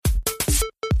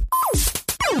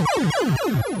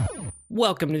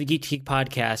Welcome to the Geek to Geek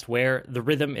podcast, where the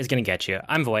rhythm is going to get you.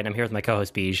 I'm Void. I'm here with my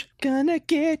co-host Beej. Gonna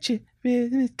get you,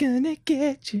 rhythm is gonna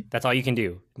get you. That's all you can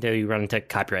do until you run into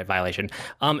copyright violation.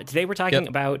 Today we're talking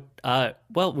about,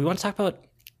 we want to talk about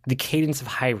the Cadence of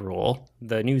Hyrule,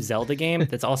 the new Zelda game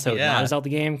that's also not a Zelda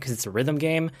game because it's a rhythm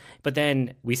game. But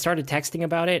then we started texting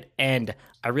about it, and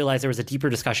I realized there was a deeper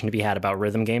discussion to be had about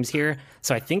rhythm games here.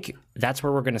 So I think that's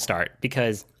where we're going to start,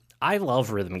 because I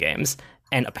love rhythm games,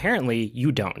 and apparently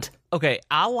you don't. Okay,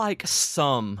 I like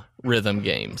some rhythm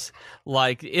games.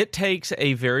 Like, it takes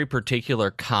a very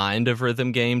particular kind of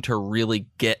rhythm game to really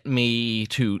get me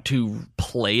to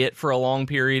play it for a long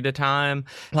period of time.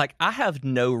 Like, I have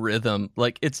no rhythm.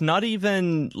 Like, it's not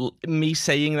even me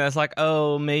saying that. It's like,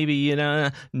 oh, maybe, you know.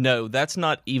 No, that's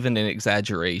not even an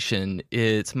exaggeration.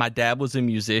 It's my dad was a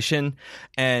musician,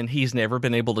 and he's never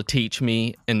been able to teach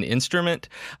me an instrument.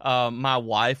 My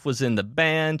wife was in the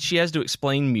band. She has to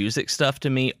explain music stuff to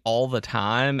me all the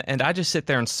time, and I just sit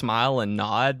there and smile and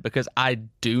nod because I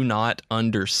do not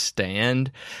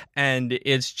understand. And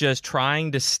it's just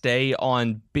trying to stay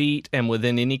on beat and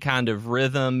within any kind of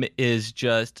rhythm is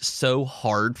just so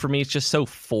hard for me. It's just so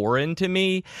foreign to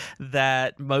me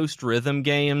that most rhythm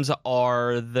games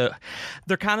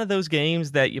they're kind of those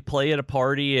games that you play at a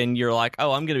party and you're like,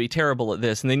 oh, I'm going to be terrible at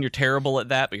this, and then you're terrible at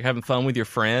that, but you're having fun with your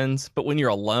friends. But when you're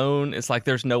alone, it's like,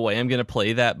 there's no way I'm going to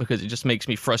play that because it just makes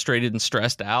me frustrated and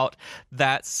stressed out.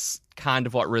 That's kind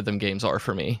of what rhythm games are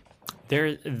for me.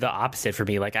 They're the opposite for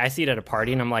me. Like, I see it at a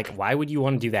party and I'm like, why would you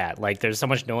want to do that? Like, there's so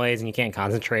much noise and you can't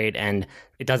concentrate and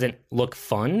it doesn't look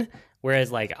fun.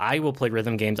 Whereas, like, I will play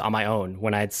rhythm games on my own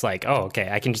when it's like, oh, okay,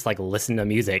 I can just, like, listen to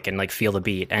music and, like, feel the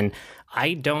beat. And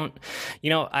I don't,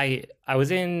 I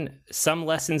was in some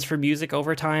lessons for music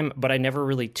over time, but I never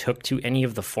really took to any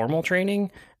of the formal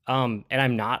training. And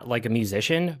I'm not, like, a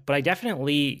musician, but I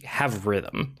definitely have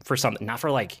rhythm for something, not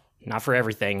for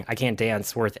everything. I can't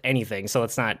dance worth anything, so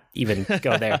let's not even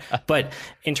go there. But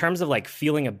in terms of like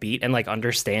feeling a beat and like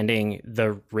understanding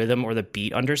the rhythm or the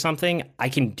beat under something, I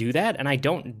can do that, and I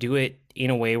don't do it in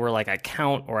a way where like I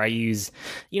count or I use,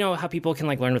 how people can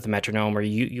like learn with a metronome, or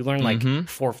you learn like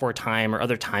 4/4 time or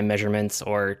other time measurements,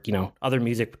 or other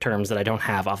music terms that I don't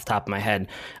have off the top of my head.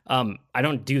 I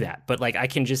don't do that, but like I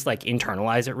can just like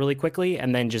internalize it really quickly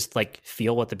and then just like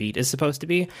feel what the beat is supposed to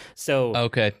be. So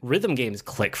okay, rhythm games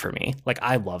click for me. Like,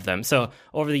 I love them. So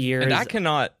over the years, and I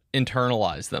cannot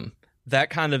internalize them. That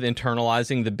kind of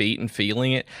internalizing the beat and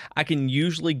feeling it, I can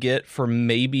usually get for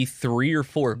maybe 3 or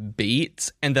 4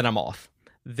 beats, and then I'm off.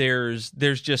 There's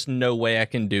just no way I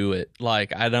can do it.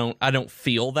 Like, I don't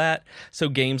feel that. So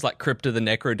games like Crypt of the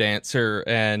Necrodancer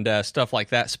and stuff like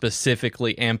that,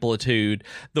 specifically Amplitude,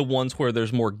 the ones where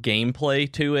there's more gameplay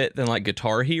to it than like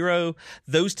Guitar Hero,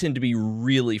 those tend to be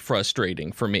really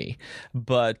frustrating for me.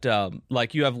 But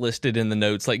like you have listed in the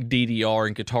notes, like DDR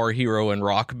and Guitar Hero and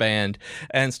Rock Band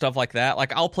and stuff like that,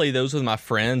 like I'll play those with my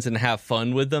friends and have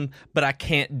fun with them, but I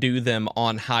can't do them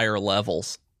on higher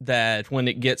levels. That when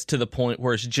it gets to the point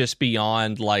where it's just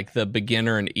beyond like the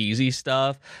beginner and easy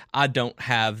stuff, I don't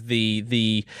have I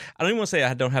don't even want to say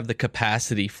I don't have the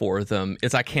capacity for them.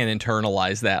 It's I can't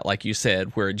internalize that, like you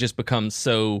said, where it just becomes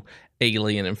so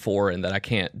alien and foreign that I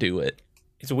can't do it.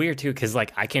 It's weird too, because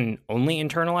like I can only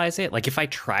internalize it. Like, if I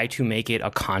try to make it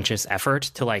a conscious effort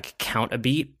to like count a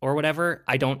beat or whatever,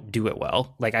 I don't do it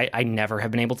well. Like, I never have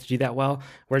been able to do that well.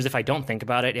 Whereas if I don't think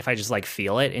about it, if I just like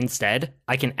feel it instead,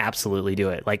 I can absolutely do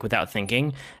it like without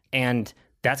thinking. And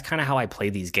that's kind of how I play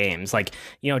these games. Like,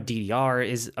 DDR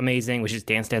is amazing, which is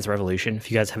Dance Dance Revolution. If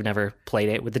you guys have never played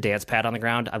it with the dance pad on the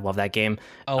ground, I love that game.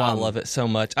 Oh, I love it so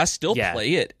much. I still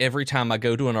play it every time I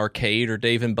go to an arcade or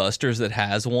Dave & Buster's that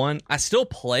has one. I still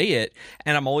play it,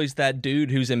 and I'm always that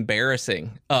dude who's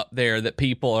embarrassing up there that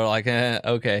people are like,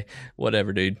 okay,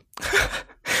 whatever, dude.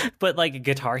 But like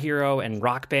Guitar Hero and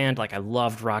Rock Band, like I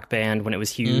loved Rock Band when it was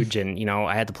huge. And,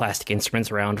 I had the plastic instruments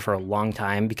around for a long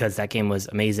time because that game was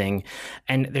amazing.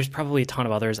 And there's probably a ton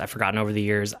of others I've forgotten over the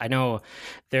years. I know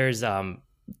there's the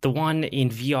one in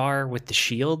VR with the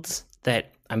shields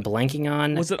that I'm blanking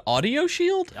on. Was it Audio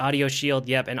Shield? Audio Shield,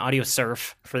 yep, and Audio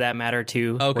Surf for that matter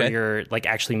too. Okay. Where you're like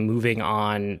actually moving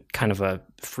on kind of a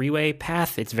freeway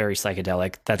path. It's very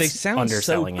psychedelic. They sound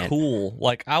underselling so cool.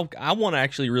 Like I want to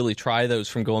actually really try those.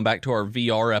 From going back to our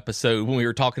VR episode when we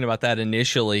were talking about that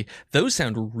initially, those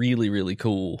sound really, really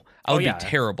cool. I would be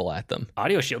terrible at them.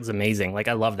 Audio Shield's amazing. Like,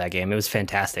 I love that game. It was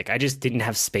fantastic. I just didn't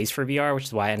have space for VR, which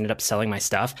is why I ended up selling my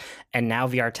stuff. And now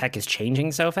VR tech is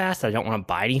changing so fast that I don't want to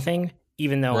buy anything,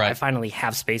 even though I Right. finally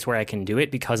have space where I can do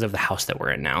it because of the house that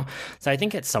we're in now. So I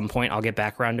think at some point I'll get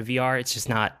back around to VR. It's just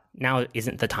not, now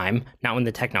isn't the time, not when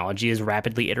the technology is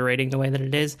rapidly iterating the way that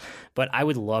it is. But I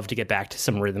would love to get back to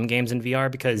some rhythm games in VR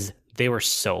because they were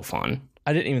so fun.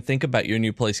 I didn't even think about your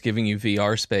new place giving you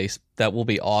VR space. That will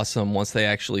be awesome once they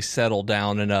actually settle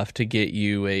down enough to get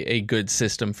you a good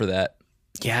system for that.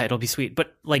 Yeah, it'll be sweet.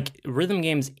 But like rhythm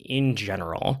games in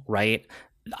general, right?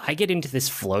 I get into this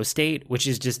flow state, which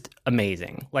is just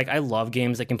amazing. Like, I love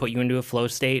games that can put you into a flow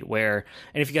state where,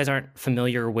 and if you guys aren't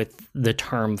familiar with the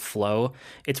term flow,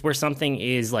 it's where something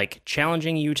is like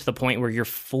challenging you to the point where you're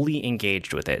fully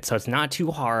engaged with it. So it's not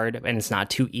too hard and it's not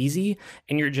too easy,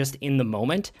 and you're just in the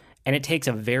moment. And it takes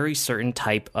a very certain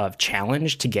type of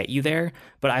challenge to get you there.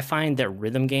 But I find that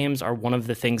rhythm games are one of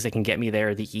the things that can get me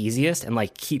there the easiest and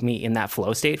like keep me in that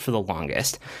flow state for the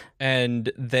longest.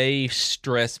 And they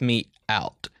stress me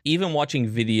out. Even watching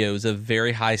videos of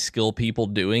very high skill people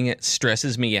doing it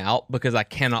stresses me out because I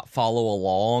cannot follow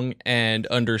along and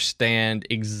understand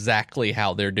exactly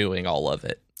how they're doing all of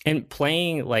it. And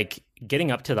playing, like,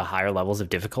 getting up to the higher levels of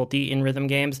difficulty in rhythm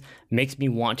games makes me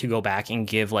want to go back and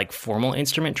give like formal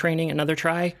instrument training another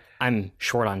try. I'm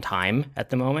short on time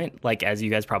at the moment, like, as you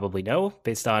guys probably know,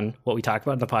 based on what we talked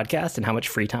about in the podcast and how much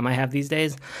free time I have these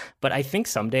days. But I think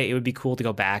someday it would be cool to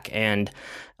go back and,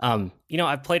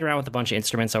 I've played around with a bunch of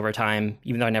instruments over time,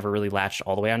 even though I never really latched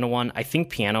all the way onto one. I think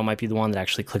piano might be the one that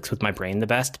actually clicks with my brain the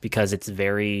best because it's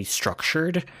very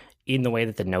structured in the way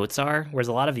that the notes are, whereas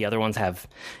a lot of the other ones have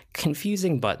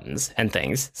confusing buttons and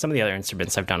things. Some of the other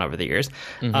instruments I've done over the years.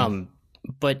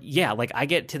 But yeah, like, I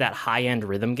get to that high-end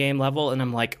rhythm game level and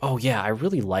I'm like, oh yeah, I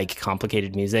really like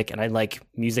complicated music and I like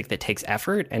music that takes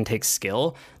effort and takes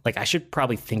skill. Like, I should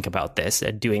probably think about this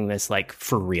and doing this like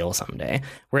for real someday.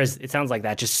 Whereas it sounds like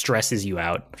that just stresses you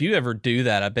out. If you ever do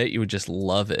that, I bet you would just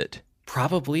love it.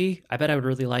 Probably. I bet I would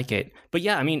really like it. But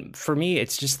yeah, I mean, for me,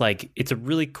 it's just like, it's a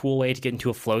really cool way to get into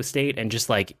a flow state and just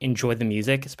like enjoy the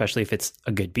music, especially if it's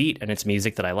a good beat and it's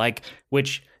music that I like,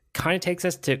 which kind of takes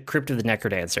us to Crypt of the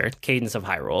Necrodancer, Cadence of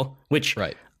Hyrule, which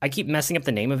Right. I keep messing up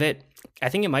the name of it. I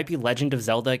think it might be Legend of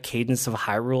Zelda, Cadence of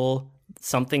Hyrule,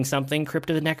 something, Crypt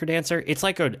of the Necrodancer. It's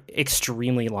like an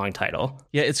extremely long title.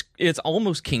 Yeah, it's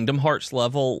almost Kingdom Hearts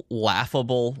level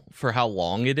laughable for how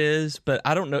long it is, but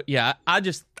I don't know. Yeah,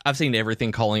 I've seen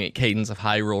everything calling it Cadence of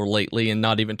Hyrule lately and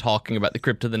not even talking about the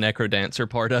Crypt of the Necrodancer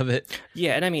part of it.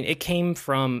 Yeah, and I mean, it came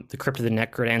from the Crypt of the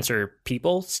Necrodancer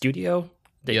people, studio,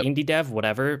 the Yep. indie dev,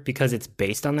 whatever, because it's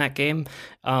based on that game.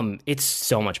 It's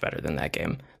so much better than that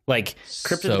game. Like,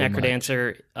 Crypt of the So much.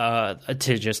 Necrodancer,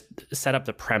 to just set up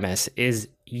the premise, is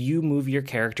you move your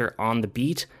character on the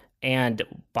beat, and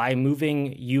by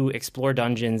moving, you explore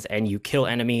dungeons and you kill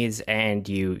enemies and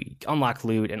you unlock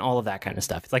loot and all of that kind of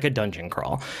stuff. It's like a dungeon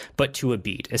crawl, but to a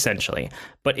beat, essentially.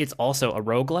 But it's also a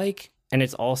roguelike. And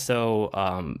it's also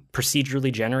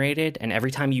procedurally generated. And every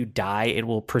time you die, it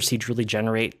will procedurally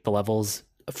generate the levels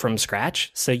from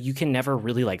scratch. So you can never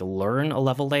really like learn a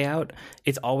level layout.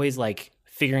 It's always like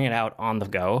figuring it out on the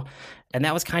go. And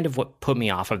that was kind of what put me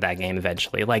off of that game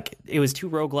eventually. Like, it was too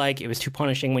roguelike, it was too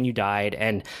punishing when you died,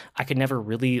 and I could never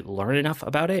really learn enough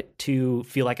about it to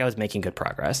feel like I was making good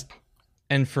progress.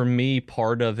 And for me,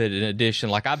 part of it, in addition,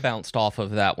 like, I bounced off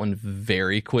of that one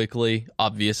very quickly,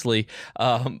 obviously.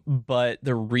 But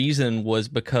the reason was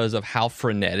because of how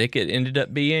frenetic it ended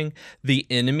up being. The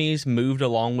enemies moved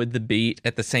along with the beat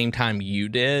at the same time you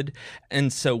did.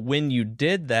 And so when you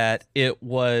did that, it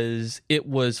was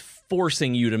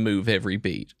forcing you to move every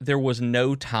beat. There was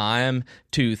no time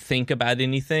to think about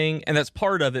anything. And that's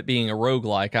part of it being a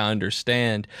roguelike, I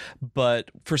understand.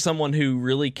 But for someone who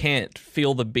really can't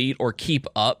feel the beat or keep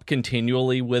up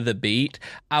continually with a beat,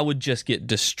 I would just get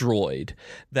destroyed.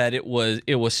 That it was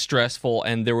stressful,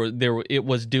 and it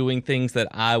was doing things that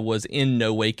I was in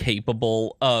no way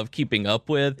capable of keeping up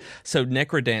with. So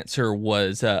Necrodancer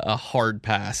was a hard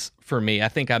pass for me. I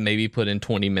think I maybe put in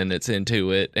 20 minutes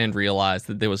into it and realized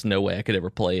that there was no way I could ever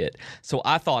play it. So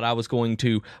I thought I was going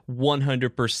to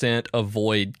 100%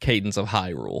 avoid Cadence of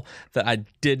Hyrule, that I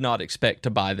did not expect to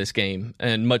buy this game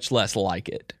and much less like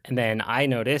it. And then I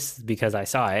noticed, because I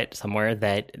saw it somewhere,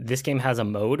 that this game has a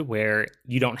mode where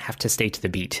you don't have to stay to the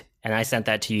beat. And I sent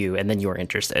that to you, and then you were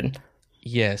interested.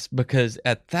 Yes, because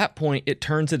at that point, it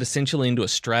turns it essentially into a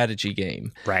strategy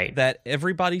game. Right. That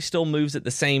everybody still moves at the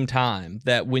same time.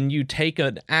 That when you take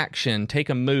an action, take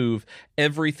a move,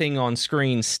 everything on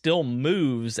screen still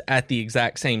moves at the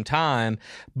exact same time,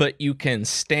 but you can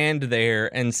stand there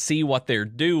and see what they're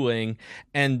doing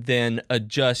and then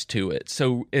adjust to it.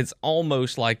 So it's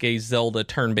almost like a Zelda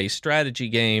turn-based strategy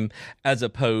game as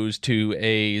opposed to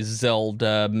a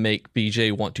Zelda make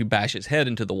BJ want to bash his head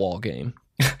into the wall game.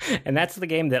 And that's the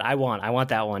game that I want. I want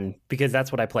that one because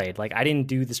that's what I played. Like, I didn't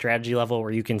do the strategy level where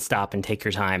you can stop and take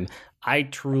your time. I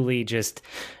truly just,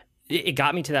 it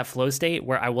got me to that flow state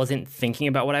where I wasn't thinking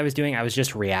about what I was doing. I was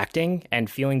just reacting and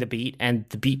feeling the beat, and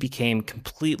the beat became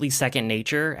completely second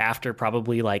nature after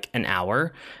probably like an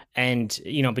hour. And,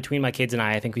 you know, between my kids and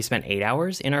I think we spent 8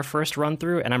 hours in our first run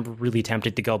through, and I'm really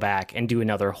tempted to go back and do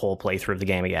another whole playthrough of the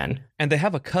game again. And they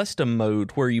have a custom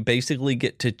mode where you basically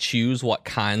get to choose what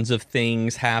kinds of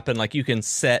things happen. Like you can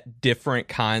set different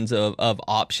kinds of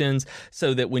options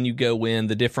so that when you go in,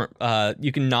 the different,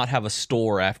 you can not have a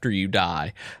store after you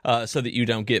die, so that you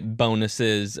don't get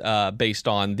bonuses based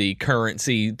on the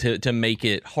currency to make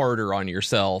it harder on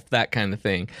yourself, that kind of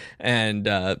thing.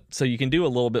 And so you can do a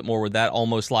little bit more with that,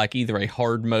 almost like either a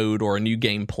hard mode or a new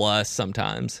game plus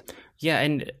sometimes. Yeah,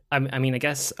 and I mean, I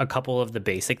guess a couple of the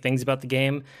basic things about the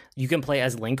game, you can play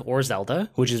as Link or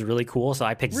Zelda, which is really cool. So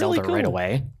I picked Really Zelda cool. right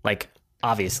away, like,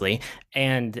 obviously.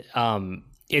 And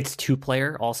it's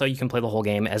 2-player also. You can play the whole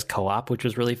game as co-op, which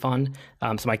was really fun.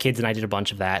 So my kids and I did a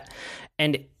bunch of that.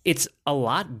 And it's a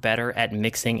lot better at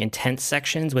mixing intense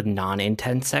sections with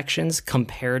non-intense sections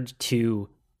compared to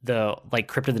the, like,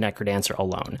 Crypt of the Necrodancer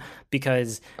alone.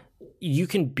 Because you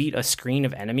can beat a screen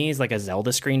of enemies, like a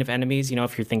Zelda screen of enemies, you know,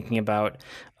 if you're thinking about,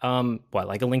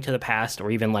 like A Link to the Past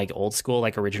or even like old school,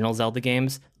 like original Zelda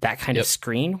games, that kind of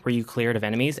screen where you clear it of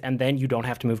enemies, and then you don't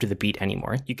have to move to the beat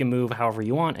anymore. You can move however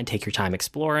you want and take your time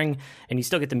exploring, and you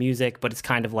still get the music, but it's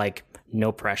kind of like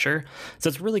no pressure. So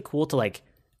it's really cool to like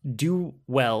do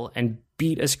well and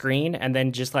beat a screen and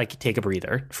then just like take a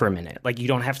breather for a minute. Like, you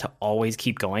don't have to always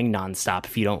keep going nonstop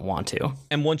if you don't want to.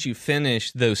 And once you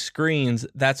finish those screens,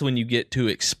 that's when you get to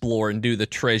explore and do the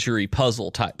treasury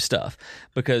puzzle type stuff,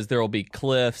 because there will be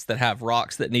cliffs that have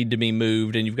rocks that need to be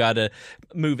moved, and you've got to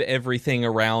move everything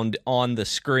around on the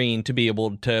screen to be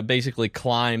able to basically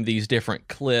climb these different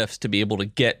cliffs to be able to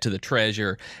get to the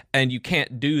treasure. And you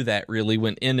can't do that really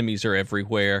when enemies are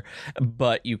everywhere,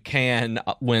 but you can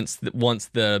once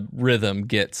the rhythm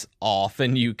gets off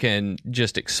and you can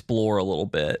just explore a little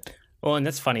bit. Well, and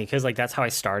that's funny because like that's how I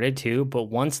started too. But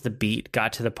once the beat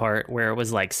got to the part where it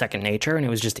was like second nature and it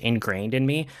was just ingrained in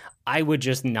me, I would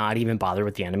just not even bother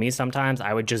with the enemies sometimes.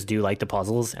 I would just do like the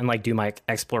puzzles and like do my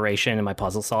exploration and my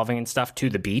puzzle solving and stuff to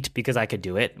the beat because I could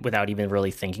do it without even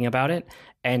really thinking about it.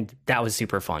 And that was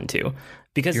super fun too.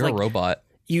 Because you're like, a robot.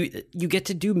 You get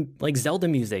to do like Zelda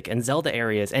music and Zelda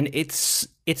areas, and it's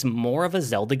more of a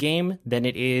Zelda game than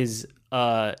it is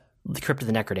the Crypt of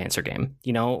the Necrodancer game,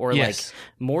 you know, or like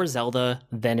more Zelda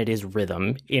than it is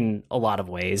rhythm in a lot of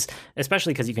ways,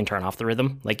 especially because you can turn off the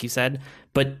rhythm, like you said.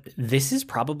 But this is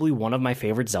probably one of my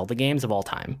favorite Zelda games of all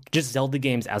time, just Zelda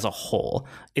games as a whole.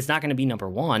 It's not going to be number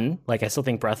one. Like, I still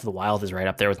think Breath of the Wild is right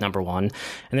up there with number one. And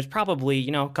there's probably,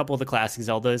 you know, a couple of the classic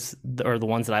Zeldas, or the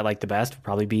ones that I like the best, would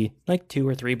probably be like 2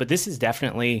 or 3. But this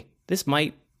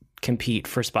might compete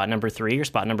for spot number 3 or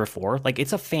spot number 4. Like,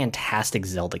 it's a fantastic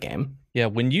Zelda game. Yeah,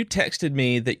 when you texted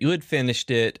me that you had finished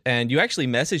it, and you actually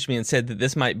messaged me and said that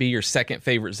this might be your second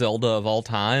favorite Zelda of all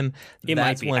time. It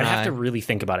might be. I have to really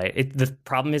think about it. The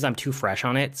problem is I'm too fresh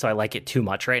on it, so I like it too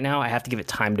much right now. I have to give it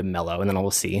time to mellow, and then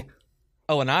we'll see.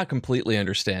 Oh, and I completely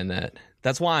understand that.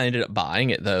 That's why I ended up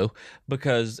buying it, though,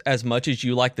 because as much as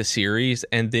you like the series,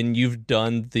 and then you've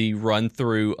done the run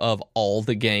through of all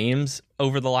the games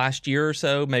over the last year or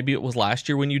so, maybe it was last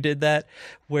year when you did that,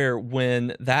 where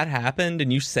when that happened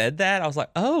and you said that, I was like,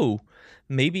 oh,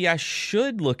 maybe I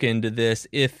should look into this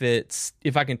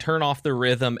if I can turn off the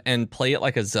rhythm and play it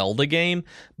like a Zelda game,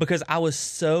 because I was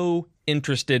so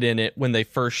interested in it when they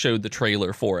first showed the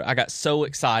trailer for it. I got so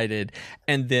excited,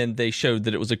 and then they showed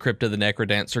that it was a Crypt of the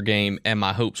Necrodancer game, and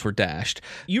my hopes were dashed.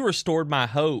 You restored my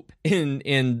hope in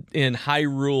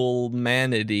Hyrule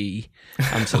Manity.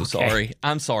 I'm so sorry.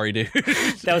 I'm sorry, dude.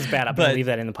 That was bad. I'm gonna leave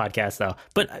that in the podcast though.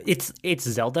 But it's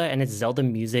Zelda, and it's Zelda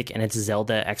music, and it's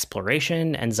Zelda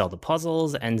exploration, and Zelda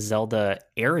puzzles, and Zelda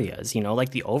areas. You know,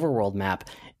 like the overworld map.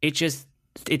 It just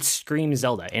it screams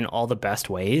Zelda in all the best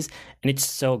ways, and it's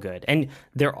so good. And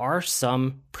there are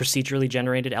some procedurally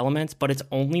generated elements, but it's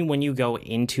only when you go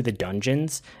into the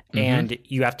dungeons and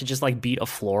you have to just like beat a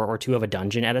floor or two of a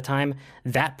dungeon at a time.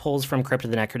 That pulls from Crypt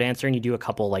of the Necrodancer, and you do a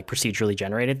couple like procedurally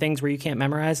generated things where you can't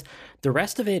memorize. The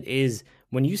rest of it is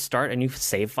when you start a new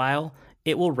save file,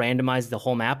 it will randomize the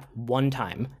whole map one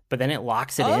time, but then it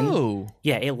locks it in.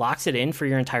 Yeah, it locks it in for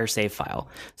your entire save file.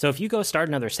 So if you go start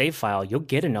another save file, you'll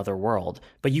get another world,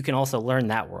 but you can also learn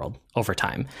that world over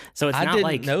time. So it's not like...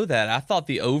 I didn't know that. I thought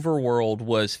the overworld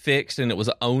was fixed and it was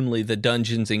only the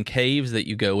dungeons and caves that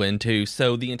you go into.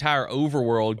 So the entire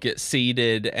overworld gets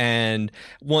seeded, and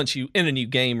once you, in a new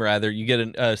game rather, you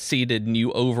get a seeded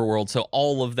new overworld. So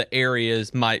all of the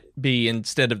areas might be,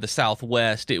 instead of the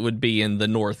southwest, it would be in the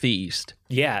northeast.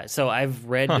 Yeah, so I've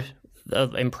read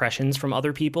impressions from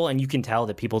other people, and you can tell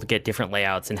that people get different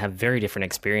layouts and have very different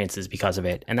experiences because of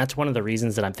it. And that's one of the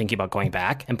reasons that I'm thinking about going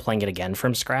back and playing it again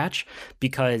from scratch,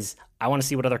 because I want to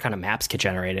see what other kind of maps get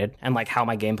generated and like how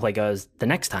my gameplay goes the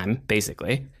next time,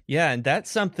 basically. Yeah, and that's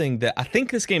something that I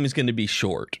think this game is going to be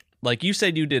short. Like you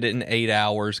said, you did it in 8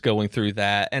 hours going through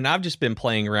that, and I've just been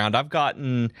playing around. I've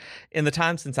gotten, in the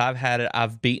time since I've had it,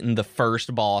 I've beaten the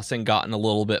first boss and gotten a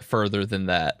little bit further than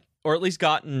that. Or at least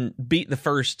beat the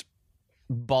first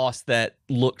boss that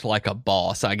looked like a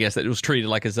boss, I guess, that it was treated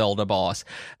like a Zelda boss,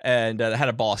 and had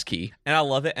a boss key. And I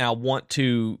love it, and I want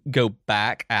to go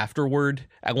back afterward,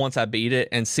 once I beat it,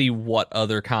 and see what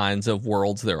other kinds of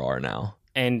worlds there are now.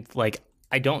 And, like,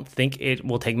 I don't think it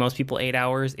will take most people 8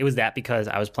 hours. It was that because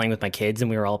I was playing with my kids, and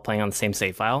we were all playing on the same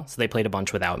save file, so they played a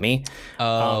bunch without me.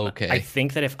 Oh, okay. I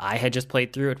think that if I had just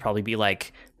played through, it'd probably be,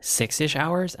 like, 6-ish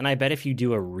hours, and I bet if you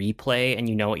do a replay and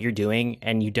you know what you're doing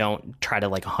and you don't try to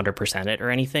like 100% it or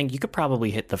anything, you could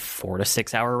probably hit the 4 to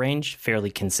 6 hour range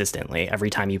fairly consistently every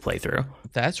time you play through.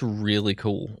 That's really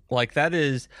cool. Like that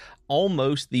is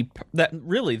almost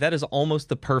that is almost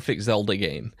the perfect Zelda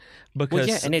game, because well,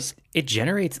 yeah, and it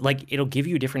generates, like, it'll give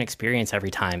you a different experience every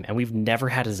time, and we've never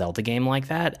had a Zelda game like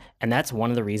that, and that's one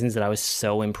of the reasons that I was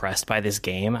so impressed by this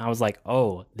game. I was like,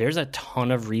 oh, there's a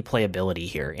ton of replayability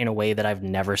here in a way that I've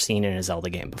never seen in a Zelda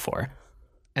game before.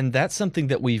 And that's something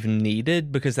that we've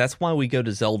needed, because that's why we go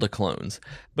to Zelda clones,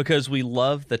 because we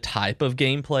love the type of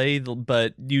gameplay,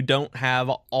 but you don't have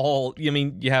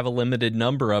you have a limited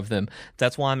number of them.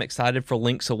 That's why I'm excited for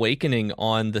Link's Awakening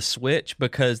on the Switch,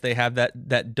 because they have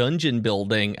that dungeon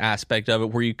building aspect of it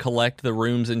where you collect the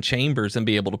rooms and chambers and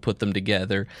be able to put them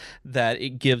together, that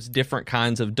it gives different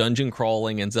kinds of dungeon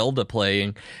crawling and Zelda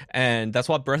playing. And that's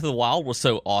why Breath of the Wild was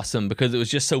so awesome, because it was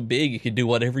just so big, you could do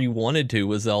whatever you wanted to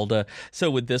with Zelda. So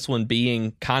with this one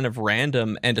being kind of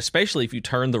random, and especially if you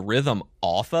turn the rhythm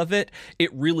off of it,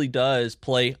 it really does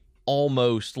play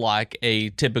almost like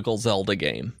a typical Zelda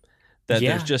game.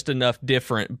 There's just enough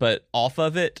different, but off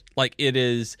of it, like it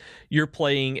is, you're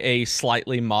playing a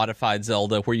slightly modified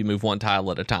Zelda where you move one tile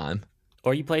at a time.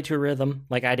 Or you play to a rhythm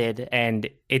like I did, and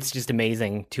it's just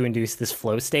amazing to induce this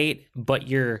flow state, but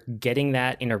you're getting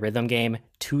that in a rhythm game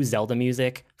to Zelda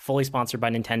music, fully sponsored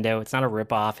by Nintendo. It's not a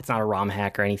ripoff, it's not a ROM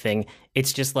hack or anything.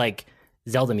 It's just like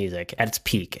Zelda music at its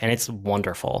peak, and it's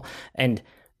wonderful. And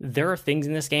there are things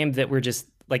in this game that were just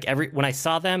like, when I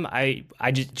saw them, I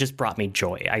just brought me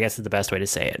joy, I guess is the best way to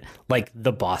say it. Like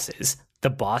the bosses. The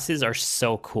bosses are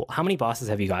so cool. How many bosses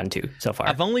have you gotten to so far?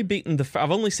 I've only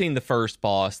seen the first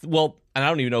boss. Well, and I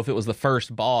don't even know if it was the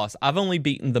first boss. I've only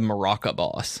beaten the Maraca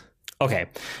boss. Okay.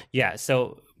 Yeah,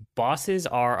 so bosses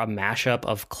are a mashup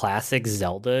of classic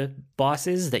Zelda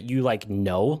bosses that you like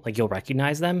you'll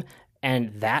recognize them,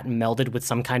 and that melded with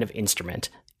some kind of instrument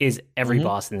is every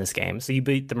boss in this game. So you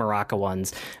beat the Maraca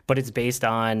ones, but it's based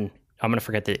on, I'm going to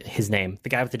forget his name, the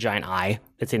guy with the giant eye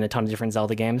that's in a ton of different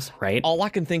Zelda games, right? All I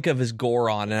can think of is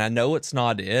Goron, and I know it's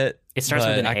not it. It starts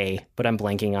with an A, but I'm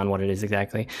blanking on what it is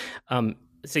exactly.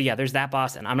 So yeah, there's that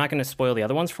boss, and I'm not going to spoil the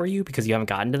other ones for you because you haven't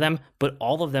gotten to them, but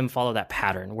all of them follow that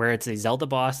pattern where it's a Zelda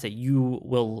boss that you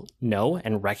will know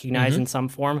and recognize in some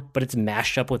form, but it's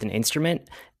mashed up with an instrument,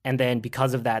 and then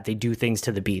because of that, they do things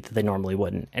to the beat that they normally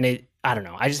wouldn't. And I don't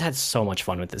know, I just had so much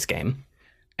fun with this game.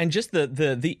 And just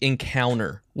the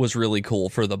encounter was really cool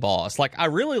for the boss. Like, I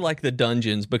really like the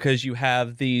dungeons because you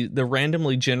have the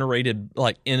randomly generated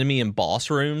like enemy and boss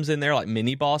rooms in there, like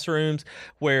mini boss rooms,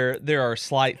 where there are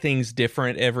slight things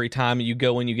different every time you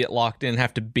go and you get locked in and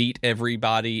have to beat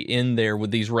everybody in there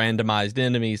with these randomized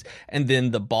enemies. And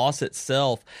then the boss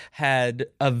itself had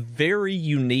a very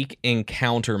unique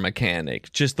encounter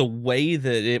mechanic. Just the way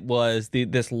that it was,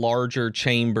 this larger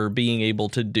chamber being able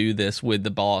to do this with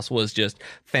the boss was just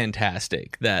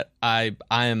fantastic. That I'm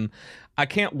I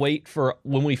can't wait for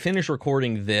when we finish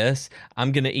recording this.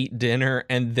 I'm gonna eat dinner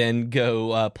and then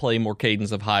go play more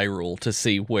Cadence of Hyrule to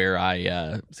see where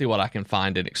I see what I can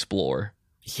find and explore.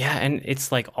 Yeah, and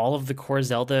it's like all of the core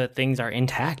Zelda things are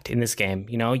intact in this game.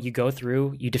 You know, you go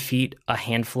through, you defeat a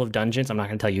handful of dungeons. I'm not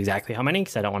going to tell you exactly how many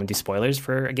because I don't want to do spoilers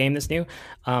for a game that's new.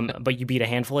 But you beat a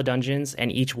handful of dungeons,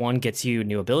 and each one gets you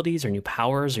new abilities or new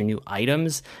powers or new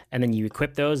items. And then you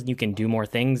equip those, and you can do more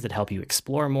things that help you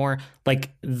explore more. Like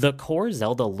the core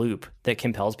Zelda loop that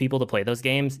compels people to play those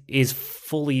games is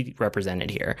fully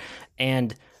represented here.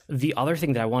 And the other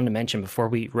thing that I wanted to mention before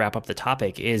we wrap up the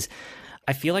topic is,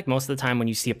 I feel like most of the time when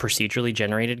you see a procedurally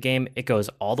generated game, it goes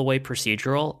all the way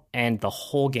procedural and the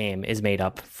whole game is made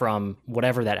up from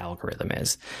whatever that algorithm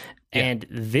is. Yeah. And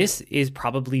this is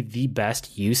probably the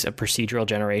best use of procedural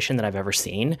generation that I've ever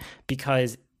seen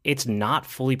because it's not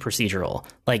fully procedural.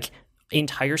 Like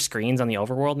entire screens on the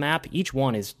overworld map, each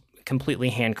one is completely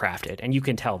handcrafted, and you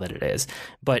can tell that it is,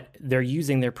 but they're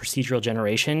using their procedural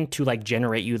generation to like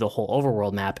generate you the whole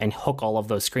overworld map and hook all of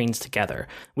those screens together,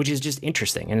 which is just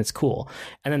interesting and it's cool.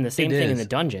 And then the same thing in the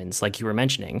dungeons, like you were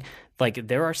mentioning, like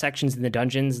there are sections in the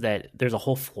dungeons that there's a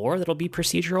whole floor that'll be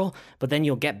procedural, but then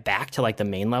you'll get back to like the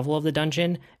main level of the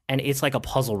dungeon and it's like a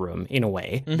puzzle room in a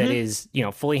way that is, you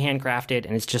know, fully handcrafted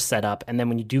and it's just set up. And then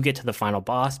when you do get to the final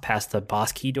boss, past the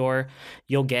boss key door,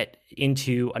 you'll get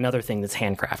into another thing that's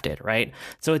handcrafted, right?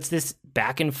 So it's this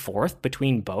back and forth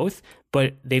between both,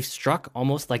 but they've struck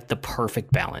almost like the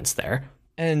perfect balance there.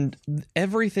 And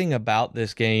everything about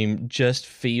this game just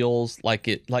feels like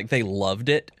they loved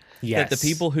it. Yes. That the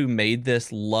people who made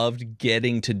this loved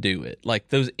getting to do it. Like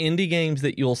those indie games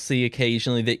that you'll see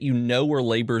occasionally that you know are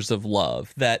labors of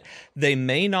love, that they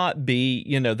may not be,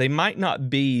 you know, they might not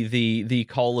be the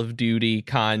Call of Duty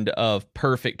kind of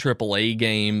perfect AAA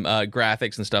game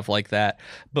graphics and stuff like that.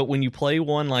 But when you play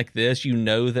one like this, you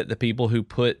know that the people who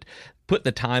put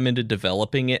the time into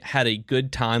developing it, had a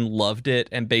good time, loved it,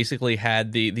 and basically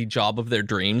had the job of their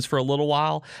dreams for a little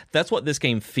while. That's what this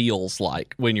game feels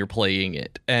like when you're playing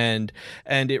it. And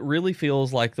it really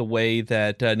feels like the way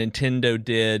that Nintendo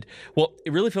did. Well,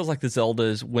 it really feels like the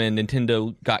Zeldas when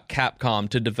Nintendo got Capcom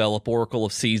to develop Oracle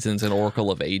of Seasons and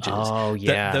Oracle of Ages. Oh,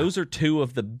 yeah. Those are two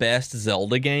of the best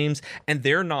Zelda games, and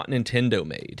they're not Nintendo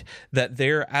made. That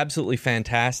they're absolutely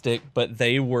fantastic, but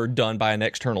they were done by an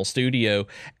external studio,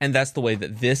 and that's the way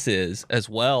that this is as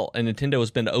well. And Nintendo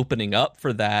has been opening up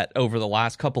for that over the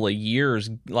last couple of years,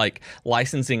 like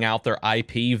licensing out their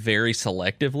IP very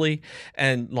selectively,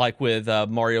 and like with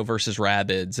Mario versus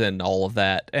Rabbids and all of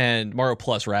that, and Mario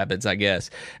plus Rabbids, I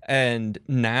guess. And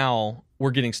now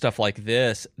we're getting stuff like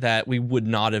this that we would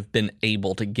not have been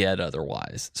able to get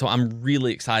otherwise. So I'm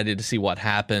really excited to see what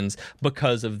happens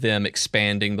because of them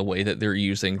expanding the way that they're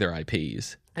using their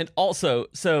IPs. And also,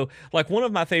 so like one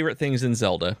of my favorite things in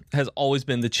Zelda has always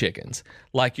been the chickens.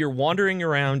 Like you're wandering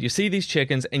around, you see these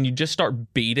chickens, and you just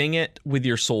start beating it with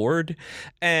your sword.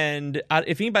 And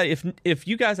if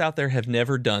you guys out there have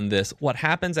never done this, what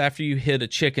happens after you hit a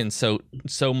chicken so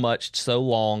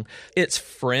long, its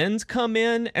friends come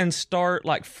in and start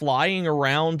like flying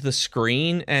around the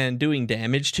screen and doing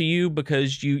damage to you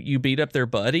because you beat up their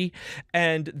buddy,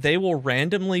 and they will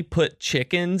randomly put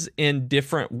chickens in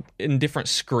different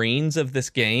screens of this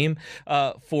game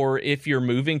for if you're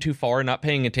moving too far and not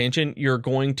paying attention, you're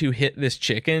going to hit this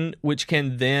chicken, which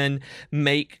can then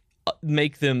make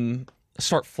them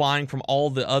start flying from all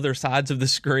the other sides of the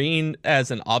screen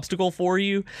as an obstacle for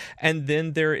you. And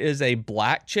then there is a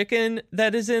black chicken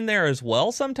that is in there as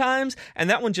well sometimes, and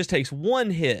that one just takes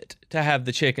one hit to have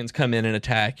the chickens come in and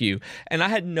attack you. And I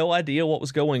had no idea what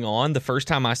was going on the first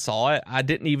time I saw it. I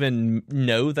didn't even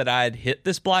know that I had hit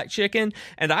this black chicken,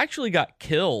 and I actually got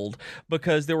killed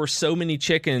because there were so many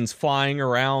chickens flying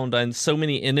around and so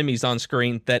many enemies on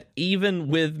screen that even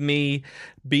with me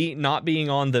not being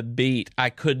on the beat,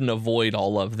 I couldn't avoid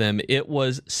all of them. It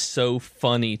was so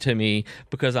funny to me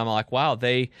because I'm like, wow,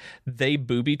 they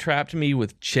booby trapped me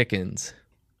with chickens.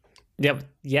 Yep.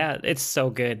 Yeah, it's so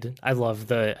good. I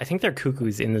love I think they're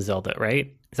cuckoos in the Zelda,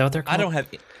 right? Is that what they're called?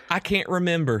 I can't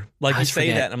remember. Like you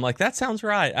say that, and I'm like, that sounds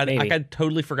right. I had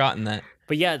totally forgotten that.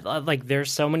 But yeah, like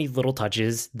there's so many little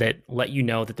touches that let you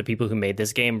know that the people who made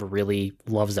this game really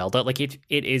love Zelda. Like it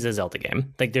is a Zelda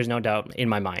game. Like there's no doubt in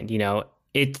my mind, you know.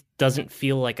 It doesn't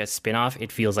feel like a spin-off.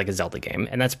 It feels like a Zelda game.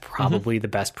 And that's probably the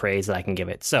best praise that I can give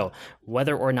it. So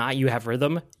whether or not you have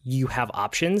rhythm, you have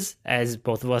options, as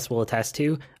both of us will attest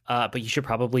to. But you should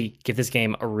probably give this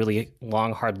game a really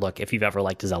long, hard look if you've ever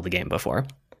liked a Zelda game before.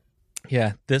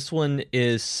 Yeah, this one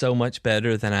is so much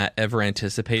better than I ever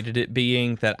anticipated it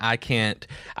being that I can't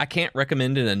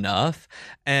recommend it enough.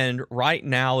 And right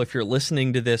now, if you're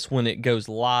listening to this when it goes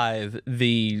live,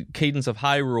 the Cadence of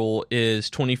Hyrule is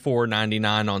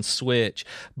 $24.99 on Switch,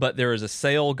 but there is a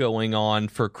sale going on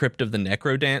for Crypt of the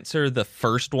Necrodancer, the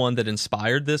first one that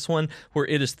inspired this one, where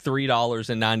it is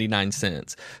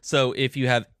 $3.99. So if you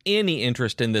have any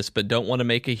interest in this but don't want to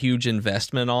make a huge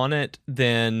investment on it,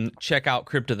 then check out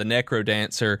Crypt of the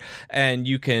Necrodancer, and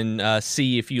you can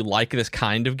see if you like this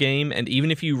kind of game. And even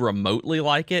if you remotely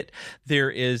like it, there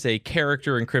is a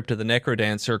character in Crypt of the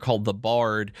Necrodancer called the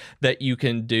Bard that you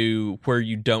can do where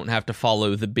you don't have to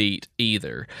follow the beat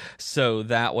either. So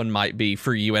that one might be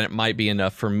for you, and it might be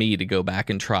enough for me to go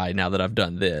back and try now that I've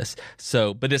done this.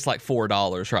 So, but it's like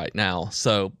 $4 right now.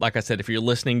 So like I said, if you're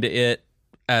listening to it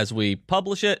as we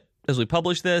publish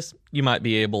this, you might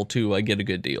be able to get a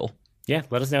good deal. Yeah,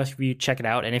 let us know if you check it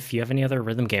out, and if you have any other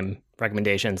rhythm game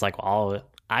recommendations. Like,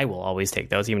 I will always take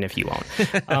those, even if you won't.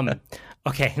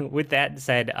 Okay, with that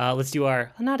said, let's do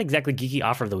our not exactly geeky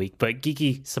offer of the week, but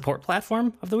geeky support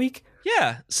platform of the week.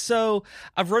 Yeah, so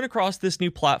I've run across this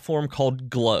new platform called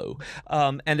Glow,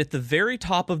 and at the very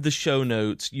top of the show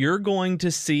notes, you're going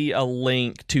to see a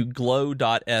link to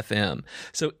glow.fm.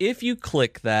 So if you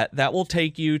click that, that will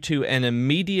take you to an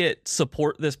immediate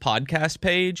support this podcast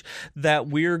page that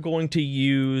we're going to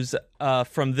use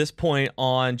from this point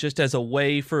on, just as a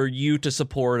way for you to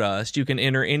support us. You can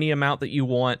enter any amount that you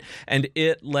want, and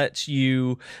it lets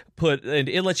you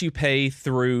pay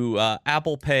through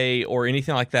Apple Pay or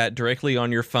anything like that directly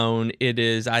on your phone. It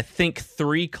is, I think,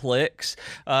 3 clicks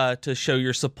to show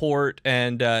your support,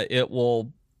 and it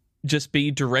will just be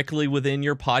directly within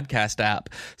your podcast app.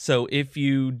 So if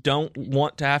you don't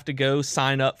want to have to go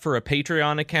sign up for a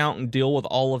Patreon account and deal with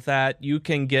all of that, you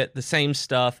can get the same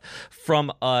stuff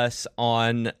from us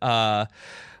on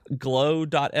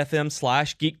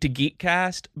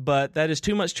glow.fm/geek2geekcast, but that is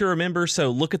too much to remember,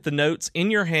 so look at the notes in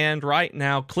your hand right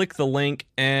now, click the link,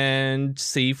 and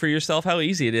see for yourself how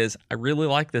easy it is. I really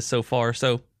like this so far,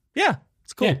 so yeah,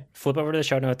 it's cool. Yeah, flip over to the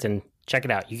show notes and check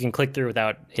it out. You can click through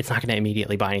without, it's not going to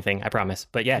immediately buy anything, I promise.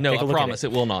 But yeah, no, take a look I promise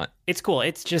at it will not. It's cool.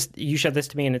 It's just, you showed this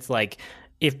to me, and it's like,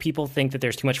 if people think that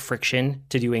there's too much friction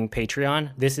to doing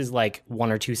Patreon, this is like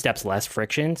 1 or 2 steps less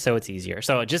friction, so it's easier.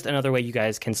 So just another way you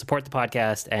guys can support the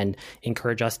podcast and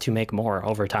encourage us to make more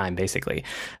over time, basically.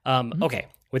 Okay,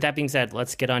 with that being said,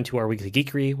 let's get on to our weekly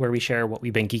geekery, where we share what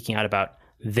we've been geeking out about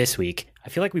this week. I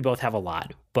feel like we both have a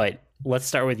lot, but let's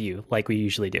start with you, like we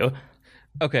usually do.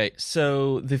 Okay,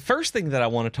 so the first thing that I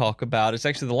want to talk about is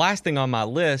actually the last thing on my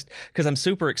list because I'm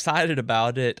super excited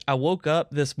about it. I woke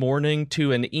up this morning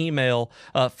to an email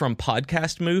from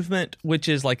Podcast Movement, which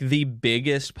is like the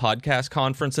biggest podcast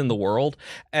conference in the world,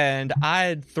 and I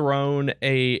had thrown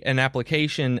an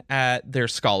application at their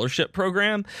scholarship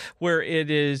program where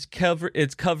it's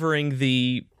covering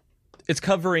the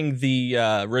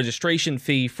registration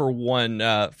fee for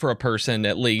a person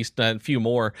at least, a few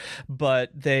more, but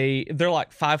they're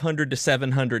like $500 to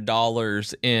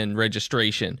 $700 in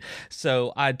registration.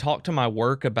 So I talked to my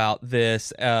work about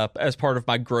this as part of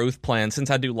my growth plan, since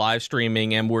I do live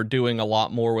streaming and we're doing a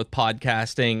lot more with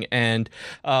podcasting, and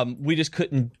we just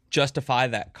couldn't justify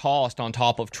that cost on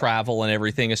top of travel and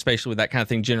everything, especially with that kind of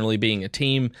thing generally being a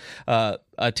team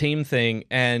thing.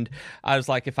 And I was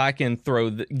like, if I can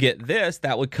get this,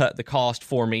 that would cut the cost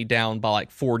for me down by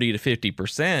like 40 to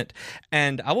 50%.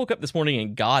 And I woke up this morning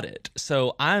and got it.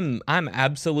 So I'm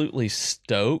absolutely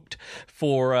stoked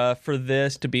for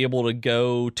this to be able to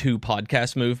go to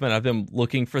Podcast Movement. I've been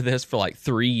looking for this for like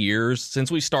 3 years since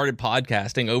we started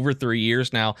podcasting, over 3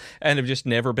 years now, and have just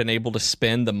never been able to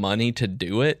spend the money to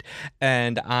do it.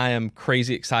 And I am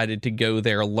crazy excited to go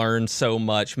there, learn so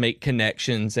much, make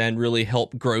connections, and really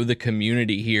help grow the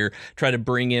community here. Try to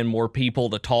bring in more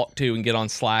people to talk to and get on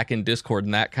Slack and Discord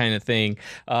and that kind of thing,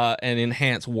 and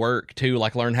enhance work too,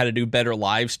 like learn how to do better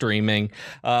live streaming,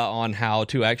 on how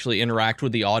to actually interact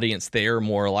with the audience there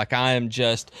more. Like I am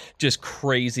just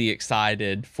crazy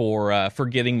excited for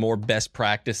getting more best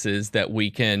practices that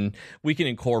we can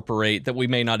incorporate that we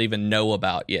may not even know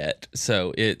about yet.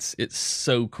 So it's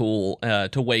so cool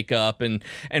to wake up and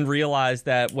realize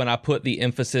that when I put the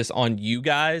emphasis on you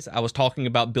guys, I was talking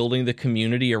about building the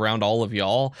community around all of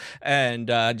y'all, and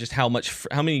just how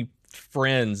many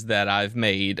friends that I've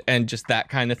made and just that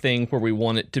kind of thing where we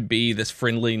want it to be this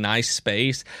friendly, nice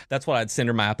space. That's what I'd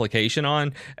center my application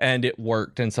on, and it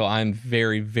worked. And so I'm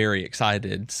very, very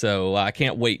excited. So I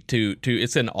can't wait to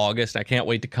it's in August. I can't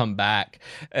wait to come back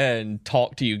and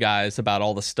talk to you guys about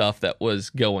all the stuff that was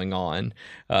going on.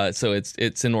 So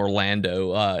it's in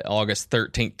Orlando, August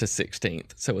 13th to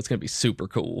 16th. So it's going to be super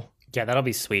cool. Yeah, that'll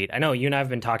be sweet. I know you and I have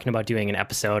been talking about doing an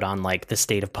episode on like the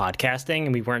state of podcasting,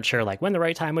 and we weren't sure like when the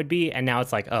right time would be. And now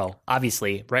it's like, oh,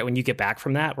 obviously, right when you get back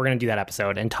from that, we're going to do that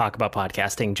episode and talk about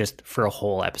podcasting just for a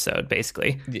whole episode,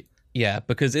 basically. Yeah,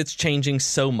 because it's changing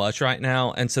so much right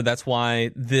now. And so that's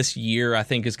why this year I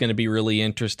think is going to be really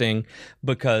interesting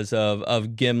because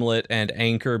of Gimlet and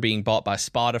Anchor being bought by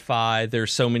Spotify.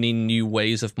 There's so many new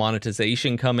ways of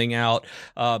monetization coming out.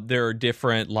 There are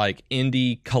different like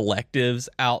indie collectives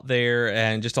out there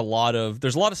and just there's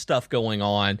a lot of stuff going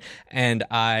on. And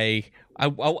I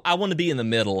want to be in the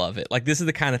middle of it. Like, this is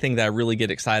the kind of thing that I really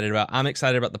get excited about. I'm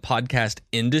excited about the podcast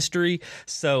industry,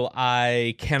 so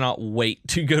I cannot wait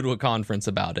to go to a conference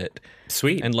about it.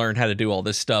 Sweet. And learn how to do all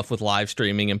this stuff with live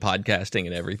streaming and podcasting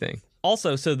and everything.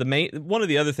 Also, so one of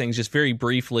the other things, just very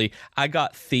briefly, I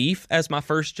got Thief as my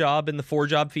first job in the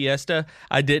 4-job fiesta.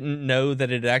 I didn't know that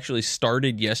it actually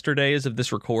started yesterday as of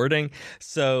this recording,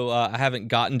 so I haven't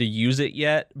gotten to use it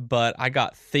yet, but I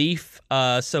got Thief,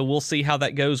 so we'll see how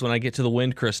that goes when I get to the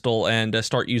Wind Crystal and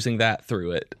start using that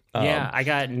through it. Yeah, I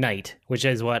got Knight, which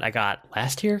is what I got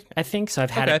last year, I think. So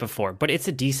I've had it before, but it's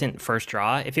a decent first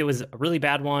draw. If it was a really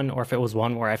bad one, or if it was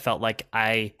one where I felt like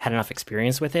I had enough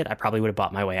experience with it, I probably would have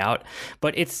bought my way out.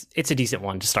 But it's a decent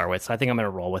one to start with, so I think I'm going to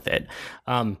roll with it.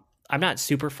 I'm not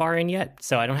super far in yet,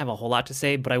 so I don't have a whole lot to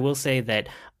say, but I will say that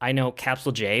I know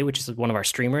Capsule J, which is one of our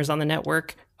streamers on the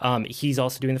network. He's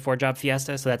also doing the 4-job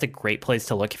fiesta, so that's a great place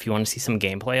to look if you want to see some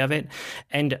gameplay of it.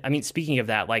 And I mean, speaking of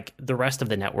that, like the rest of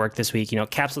the network this week,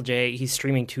 Capsule J, he's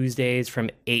streaming Tuesdays from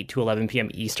 8 to 11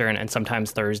 p.m. Eastern and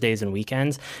sometimes Thursdays and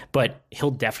weekends, but he'll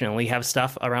definitely have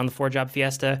stuff around the 4-job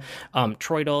fiesta.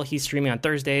 Troidal, he's streaming on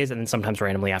Thursdays and then sometimes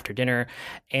randomly after dinner.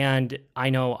 And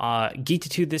I know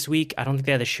Geekitude this week, I don't think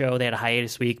they had a show, they had a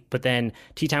hiatus week, but then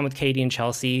Tea Time with Katie and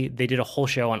Chelsea, they did a whole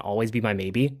show on Always Be My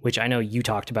Maybe, which I know you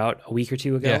talked about a week or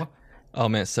two ago. Yeah. Oh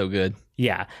man, it's so good.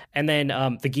 Yeah. And then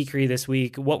the Geekery this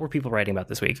week, what were people writing about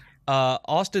this week?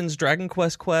 Austin's Dragon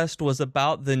Quest was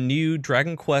about the new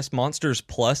Dragon Quest Monsters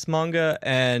Plus manga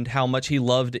and how much he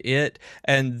loved it.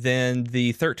 And then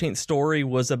the 13th story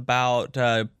was about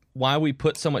why we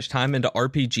put so much time into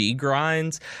RPG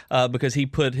grinds, because he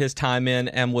put his time in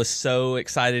and was so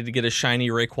excited to get a shiny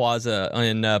Rayquaza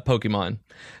in Pokemon.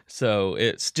 So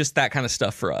it's just that kind of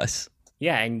stuff for us.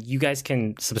 Yeah, and you guys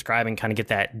can subscribe and kind of get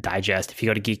that digest if you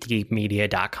go to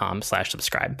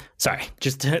geek2geekmedia.com/subscribe. Sorry,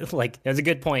 just that's a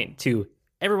good point too.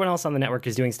 Everyone else on the network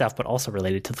is doing stuff, but also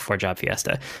related to the 4-job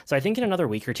fiesta. So I think in another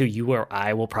week or two, you or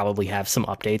I will probably have some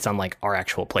updates on like our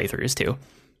actual playthroughs too.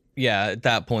 Yeah, at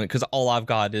that point, because all I've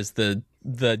got is the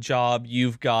job.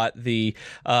 You've got the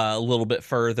a little bit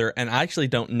further, and I actually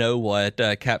don't know what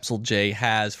Capsule J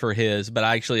has for his, but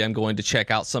actually I'm going to check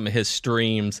out some of his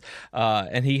streams,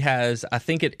 and he has, I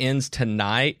think it ends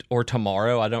tonight or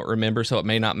tomorrow, I don't remember, so it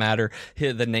may not matter,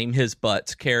 the Name His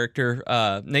Butts character,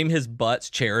 Name His Butts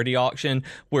charity auction,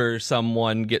 where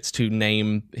someone gets to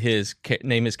name his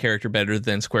character better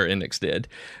than Square Enix did.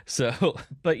 So,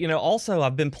 but also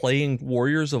I've been playing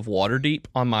Warriors of Waterdeep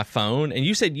on my phone, and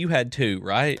you said you had too,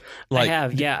 right? I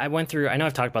have, yeah. I went through, I know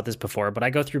I've talked about this before, but I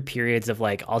go through periods of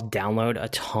like, I'll download a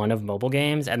ton of mobile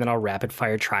games and then I'll rapid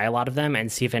fire try a lot of them and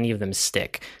see if any of them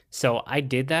stick. So I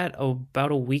did that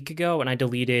about a week ago and I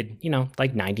deleted,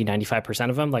 like 90-95%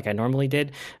 of them like I normally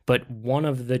did. But one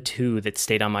of the two that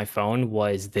stayed on my phone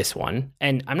was this one.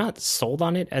 And I'm not sold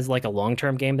on it as like a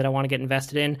long-term game that I want to get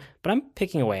invested in, but I'm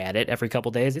picking away at it every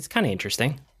couple days. It's kind of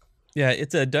interesting. Yeah,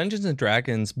 it's a Dungeons and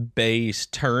Dragons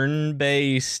based,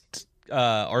 turn-based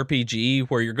RPG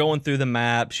where you're going through the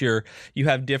maps. You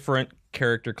have different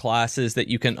character classes that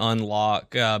you can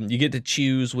unlock. You get to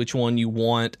choose which one you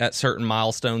want at certain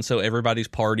milestones, so everybody's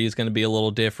party is going to be a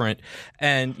little different.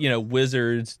 And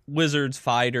wizards,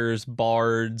 fighters,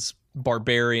 bards,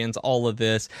 barbarians, all of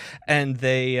this, and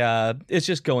they it's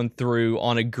just going through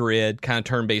on a grid, kind of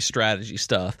turn-based strategy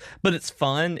stuff, but it's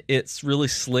fun. It's really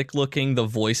slick looking. The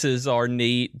voices are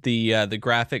neat. The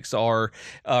graphics are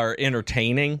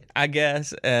entertaining, I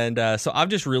guess, and so I've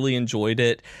just really enjoyed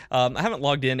it. I haven't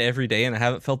logged in every day and I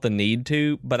haven't felt the need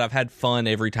to, but I've had fun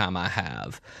every time I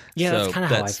have. Yeah, so that's kind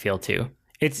of how I feel too.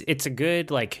 It's a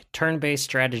good like turn-based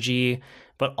strategy,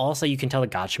 but also you can tell the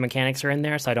gacha mechanics are in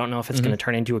there, so I don't know if it's going to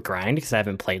turn into a grind because I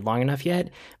haven't played long enough yet.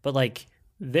 But like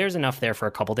there's enough there for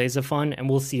a couple days of fun, and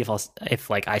we'll see if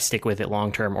like I stick with it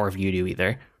long term or if you do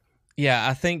either. Yeah,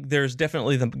 I think there's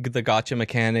definitely the gacha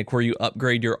mechanic where you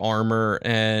upgrade your armor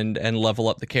and level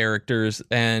up the characters,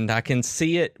 and I can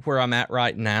see it where I'm at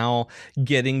right now,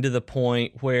 getting to the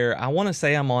point where I want to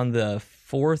say I'm on the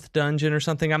 4th dungeon or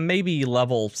something. I'm maybe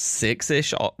level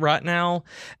 6-ish right now,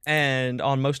 and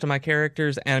on most of my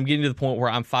characters, and I'm getting to the point where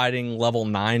I'm fighting level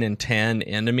 9 and 10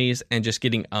 enemies and just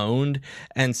getting owned,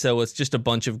 and so it's just a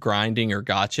bunch of grinding or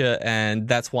gacha, and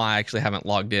that's why I actually haven't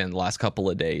logged in the last couple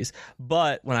of days.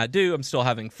 But when I do, I'm still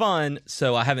having fun,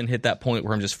 so I haven't hit that point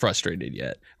where I'm just frustrated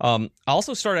yet. I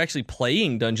also started actually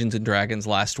playing Dungeons and Dragons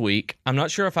last week. I'm not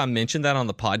sure if I mentioned that on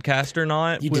the podcast or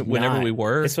not. You did whenever not. we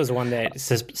were. This was one that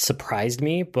surprised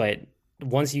me, but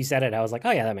once you said it, I was like, oh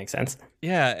yeah, that makes sense.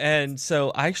 Yeah, and so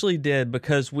I actually did,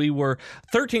 because we were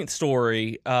 13th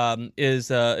Story is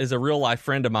a real life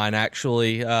friend of mine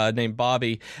actually, named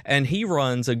Bobby, and he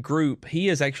runs a group. He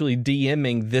is actually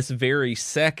DMing this very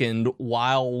second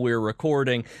while we're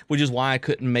recording, which is why I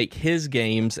couldn't make his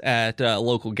games at a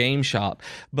local game shop.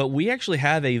 But we actually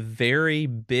have a very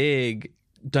big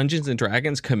Dungeons and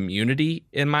Dragons community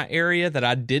in my area that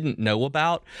I didn't know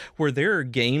about, where there are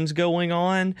games going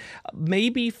on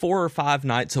maybe 4 or 5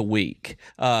 nights a week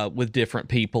with different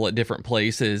people at different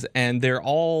places, and they're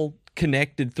all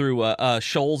connected through a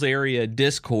Shoals area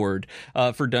Discord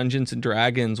for Dungeons and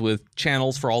Dragons, with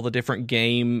channels for all the different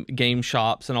game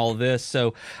shops and all of this.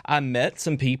 So I met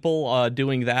some people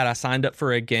doing that. I signed up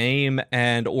for a game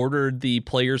and ordered the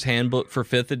Player's Handbook for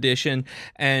 5th edition,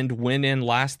 and went in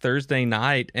last Thursday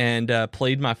night and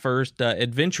played my first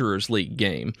Adventurers League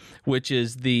game, which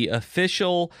is the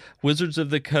official Wizards of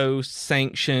the Coast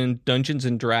sanctioned Dungeons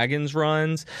and Dragons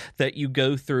runs that you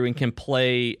go through and can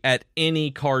play at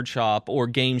any card shop or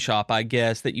game shop, I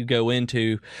guess, that you go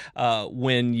into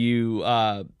when you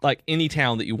like any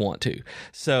town that you want to.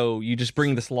 So you just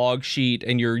bring this log sheet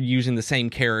and you're using the same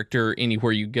character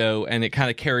anywhere you go, and it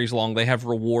kind of carries along. They have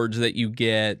rewards that you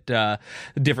get,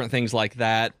 different things like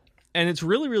that, and it's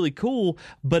really, really cool.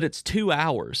 But it's 2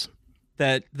 hours.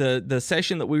 That the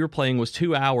session that we were playing was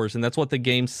 2 hours, and that's what the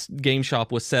game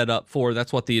shop was set up for.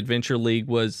 That's what the Adventurers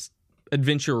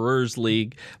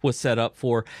League was set up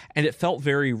for, and it felt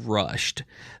very rushed.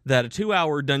 That a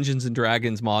 2-hour Dungeons and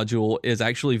Dragons module is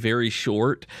actually very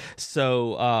short,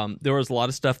 so there was a lot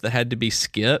of stuff that had to be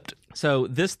skipped. So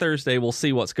this Thursday we'll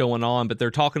see what's going on, but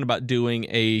they're talking about doing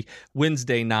a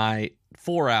Wednesday night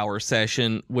 4-hour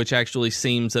session, which actually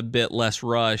seems a bit less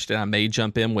rushed, and I may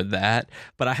jump in with that.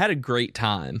 But I had a great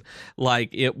time. Like,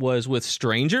 it was with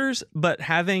strangers, but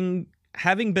having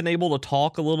been able to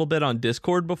talk a little bit on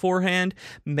Discord beforehand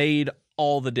made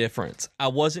all the difference. I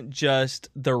wasn't just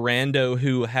the rando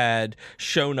who had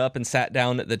shown up and sat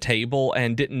down at the table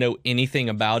and didn't know anything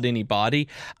about anybody.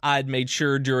 I'd made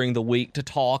sure during the week to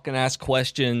talk and ask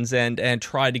questions and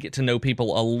try to get to know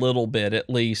people a little bit, at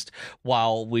least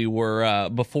while we were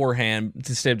beforehand,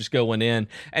 instead of just going in.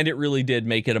 And it really did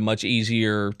make it a much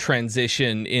easier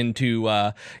transition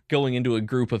into going into a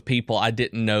group of people I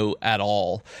didn't know at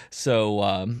all. So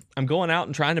I'm going out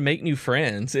and trying to make new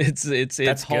friends.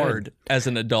 It's hard. Good. As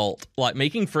an adult, like,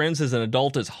 making friends as an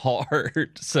adult is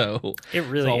hard. So it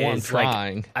really is. I'm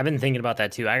trying. Like, I've been thinking about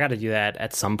that too. I got to do that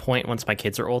at some point once my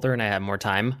kids are older and I have more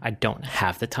time. I don't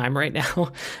have the time right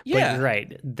now. Yeah, but you're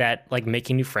right. That, like,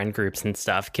 making new friend groups and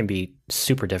stuff can be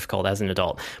super difficult as an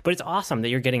adult. But it's awesome that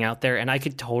you're getting out there, and I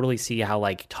could totally see how,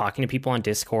 like, talking to people on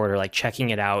Discord or like checking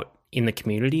it out in the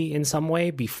community in some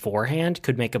way beforehand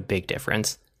could make a big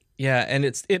difference. Yeah, and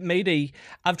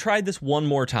I've tried this one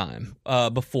more time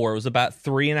before. It was about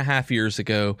 3.5 years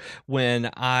ago when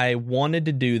I wanted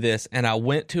to do this, and I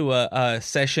went to a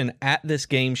session at this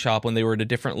game shop when they were at a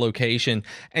different location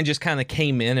and just kind of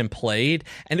came in and played,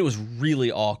 and it was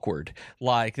really awkward.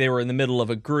 Like, they were in the middle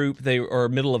of a group,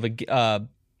 middle of a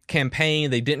campaign.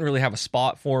 They didn't really have a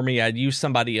spot for me. I'd used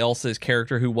somebody else's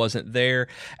character who wasn't there,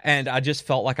 and I just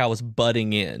felt like I was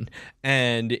butting in,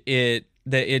 and it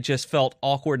just felt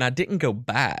awkward, and I didn't go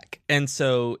back. And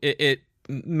so it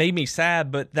made me sad,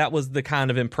 but that was the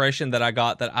kind of impression that I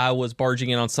got, that I was barging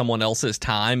in on someone else's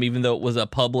time, even though it was a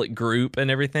public group and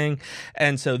everything.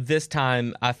 And so this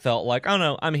time I felt like, oh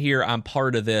no, I'm here, I'm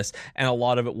part of this. And a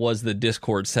lot of it was the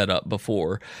Discord setup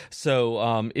before.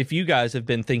 So if you guys have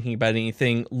been thinking about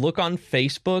anything, look on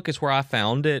Facebook is where I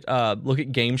found it. Look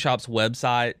at Game Shop's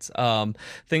websites,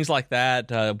 things like that.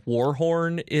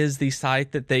 Warhorn is the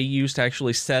site that they use to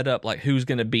actually set up, like, who's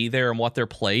going to be there and what they're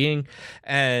playing.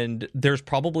 And there's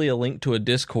probably a link to a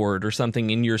Discord or something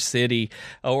in your city,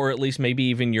 or at least maybe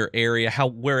even your area,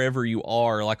 wherever you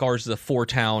are. Like, ours is a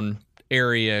 4-town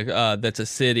area that's a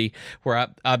city where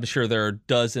I'm sure there are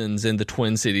dozens in the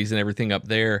Twin Cities and everything up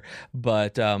there,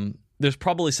 but there's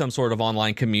probably some sort of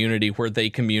online community where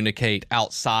they communicate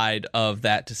outside of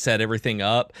that to set everything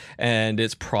up, and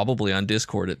it's probably on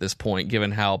Discord at this point,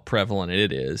 given how prevalent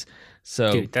it is.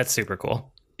 So, dude, that's super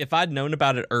cool. If I'd known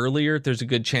about it earlier, there's a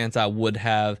good chance I would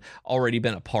have already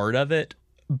been a part of it.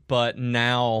 But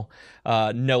now,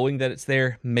 knowing that it's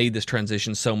there made this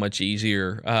transition so much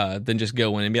easier than just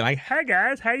going and being like, "Hey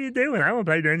guys, how you doing? I want to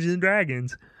play Dungeons and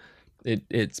Dragons."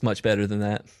 It's much better than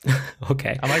that.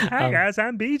 Okay. I'm like, "Hi guys,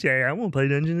 I'm BJ. I want to play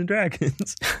Dungeons and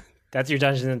Dragons." That's your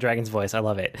Dungeons and Dragons voice. I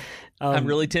love it. I'm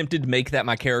really tempted to make that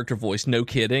my character voice. No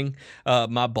kidding.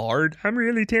 My bard. I'm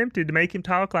really tempted to make him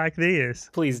talk like this.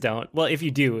 Please don't. Well, if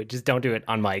you do, just don't do it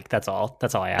on mic. That's all.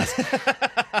 That's all I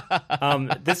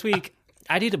ask. This week,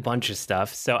 I did a bunch of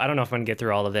stuff, so I don't know if I'm going to get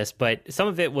through all of this, but some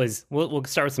of it was, we'll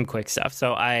start with some quick stuff.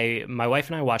 So my wife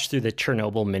and I watched through the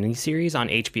Chernobyl miniseries on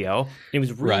HBO. It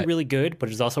was really, really good, but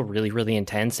it was also really, really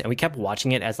intense. And we kept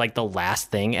watching it as like the last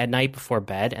thing at night before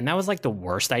bed. And that was like the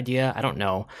worst idea. I don't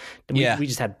know. We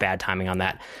just had bad timing on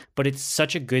that. But it's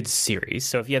such a good series.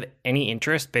 So if you have any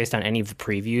interest based on any of the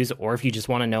previews, or if you just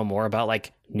want to know more about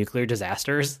like nuclear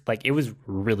disasters, like it was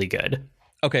really good.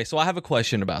 Okay, so I have a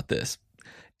question about this.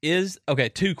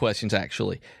 Two questions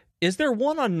actually. Is there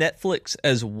one on Netflix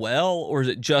as well, or is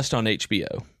it just on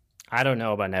HBO? I don't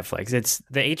know about Netflix. It's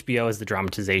the HBO is the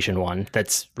dramatization one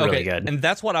that's really good. And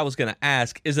that's what I was going to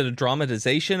ask. Is it a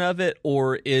dramatization of it,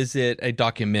 or is it a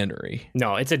documentary?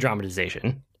 No, it's a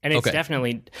dramatization. And it's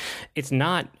definitely, it's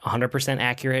not 100%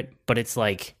 accurate, but it's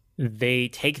like they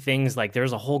take things like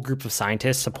there's a whole group of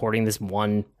scientists supporting this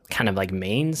one kind of like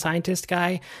main scientist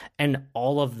guy. And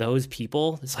all of those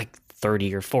people, it's like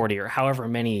 30 or 40 or however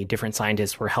many different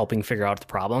scientists were helping figure out the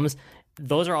problems.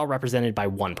 Those are all represented by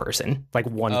one person, like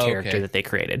one character that they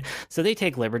created. So they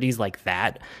take liberties like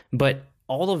that, but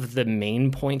all of the main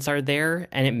points are there,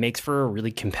 and it makes for a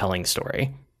really compelling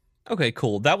story. Okay,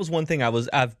 cool. That was one thing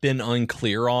I've been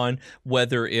unclear on,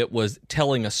 whether it was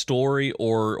telling a story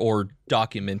or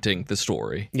documenting the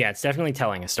story. Yeah, it's definitely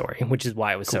telling a story, which is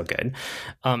why it was so good.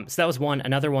 So that was one.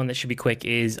 Another one that should be quick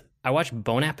is I watched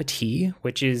Bon Appetit,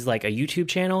 which is like a YouTube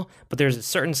channel, but there's a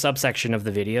certain subsection of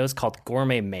the videos called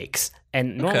Gourmet Makes.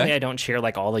 And normally I don't share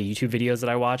like all the YouTube videos that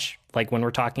I watch, like when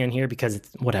we're talking on here, because it's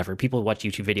whatever. People watch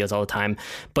YouTube videos all the time.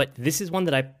 But this is one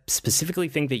that I specifically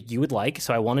think that you would like,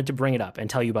 so I wanted to bring it up and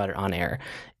tell you about it on air.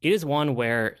 It is one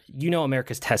where, you know,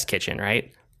 America's Test Kitchen,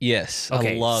 right? Yes,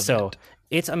 okay, I love it.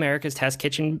 It's America's Test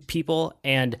Kitchen people,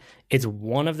 and it's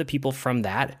one of the people from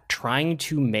that trying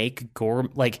to make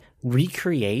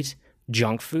recreate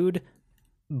junk food,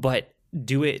 but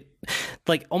do it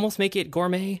like almost make it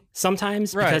gourmet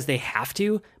sometimes because they have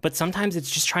to, but sometimes it's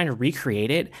just trying to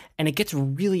recreate it, and it gets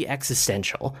really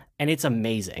existential, and it's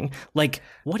amazing. Like,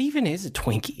 what even is a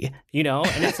Twinkie, you know?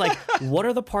 And it's like, what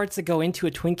are the parts that go into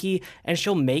a Twinkie? And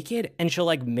she'll make it, and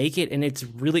and it's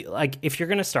really like, if you're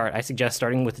gonna start, I suggest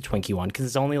starting with the Twinkie one, because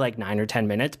it's only like 9 or 10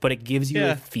 minutes, but it gives you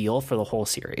a feel for the whole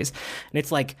series. And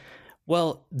it's like,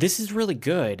 well, this is really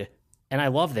good, and I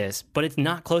love this, but it's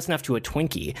not close enough to a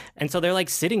Twinkie. And so they're like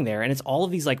sitting there, and it's all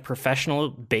of these like professional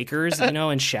bakers, you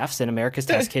know, and chefs in America's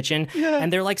Test Kitchen.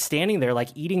 And they're like standing there, like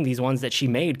eating these ones that she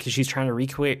made because she's trying to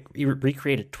recreate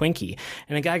a Twinkie.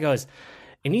 And the guy goes,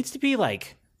 it needs to be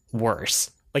like worse.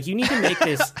 Like, you need to make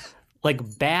this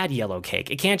like bad yellow cake.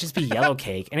 It can't just be yellow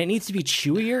cake, and it needs to be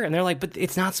chewier. And they're like, but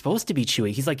it's not supposed to be chewy.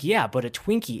 He's like, yeah, but a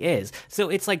Twinkie is. So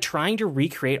it's like trying to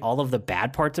recreate all of the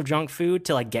bad parts of junk food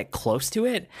to like get close to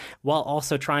it, while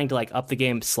also trying to like up the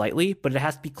game slightly, but it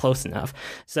has to be close enough.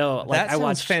 So like, that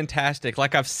sounds fantastic.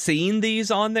 Like, I've seen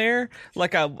these on there.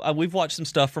 Like, we've watched some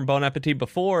stuff from Bon Appetit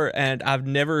before, and I've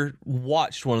never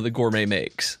watched one of the Gourmet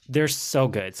Makes. They're so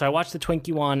good. So I watched the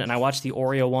Twinkie one, and I watched the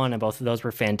Oreo one, and both of those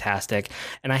were fantastic.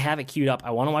 And I have it queued up.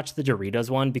 I want to watch the Doritos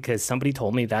one, because somebody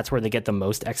told me that's where they get the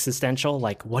most existential.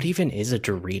 Like, what even is a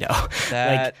Dorito?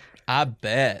 That, like, I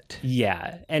bet.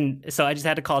 Yeah. And so I just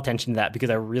had to call attention to that, because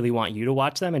I really want you to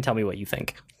watch them and tell me what you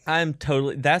think.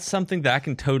 That's something that I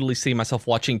can totally see myself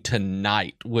watching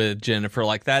tonight with Jennifer.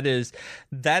 Like, that is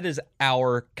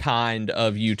our kind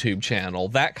of YouTube channel,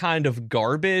 that kind of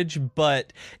garbage,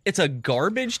 but it's a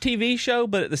garbage TV show,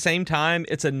 but at the same time,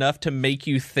 it's enough to make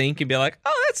you think and be like,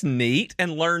 oh, that's neat,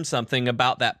 and learn something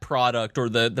about that product or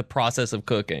the process of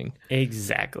cooking.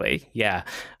 Exactly. Yeah.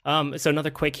 So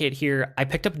another quick hit here. I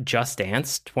picked up Just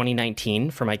Dance 2019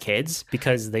 for my kids,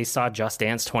 because they saw Just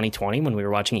Dance 2020 when we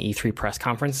were watching E3 press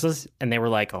conferences. conferences, and they were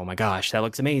like, oh my gosh, that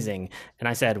looks amazing. And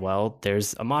I said, well,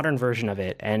 there's a modern version of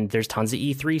it, and there's tons of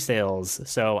E3 sales,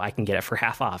 so I can get it for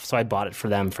half off. So I bought it for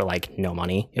them for like no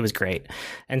money. It was great.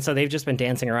 And so they've just been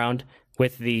dancing around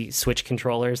with the Switch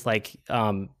controllers, like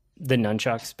the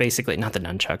nunchucks, basically. Not the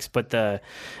nunchucks, but the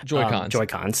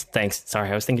Joy-Cons. Thanks. Sorry,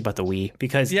 I was thinking about the Wii.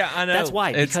 Because I know. That's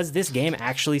why. Because this game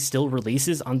actually still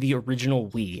releases on the original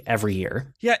Wii every year.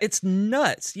 Yeah, it's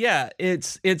nuts. Yeah,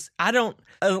 it's I don't...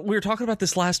 we were talking about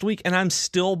this last week, and I'm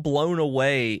still blown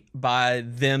away by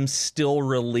them still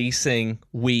releasing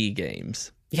Wii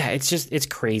games. Yeah, it's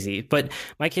crazy. But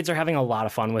my kids are having a lot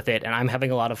of fun with it, and I'm having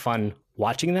a lot of fun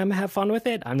watching them have fun with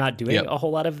it. I'm not doing a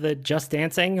whole lot of the just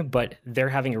dancing, but they're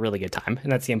having a really good time,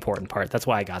 and that's the important part. That's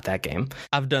why I got that game.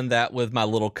 I've done that with my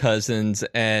little cousins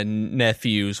and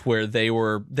nephews, where they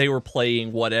were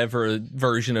playing whatever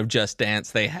version of Just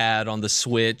Dance they had on the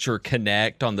Switch or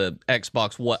Kinect on the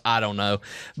Xbox. What, I don't know,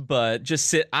 but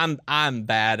just I'm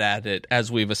bad at it,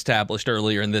 as we've established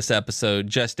earlier in this episode.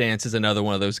 Just Dance is another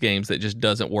one of those games that just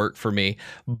doesn't work for me,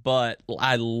 but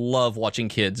I love watching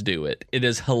kids do it. It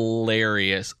is hilarious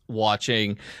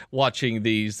watching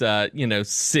these 6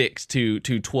 to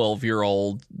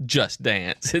 12-year-old Just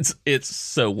Dance. It's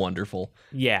so wonderful.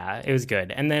 Yeah, it was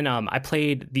good. And then I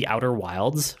played The Outer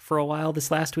Wilds for a while this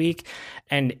last week,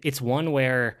 and it's one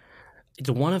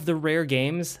of the rare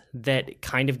games that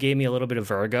kind of gave me a little bit of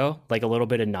vertigo, like a little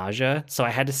bit of nausea, so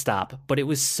I had to stop. But it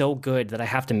was so good that I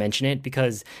have to mention it,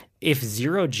 because if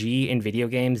zero G in video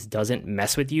games doesn't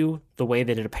mess with you the way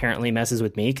that it apparently messes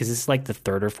with me, because this is like the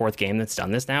third or fourth game that's done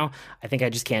this now, I think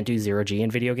I just can't do zero G in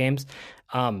video games,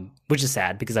 which is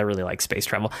sad because I really like space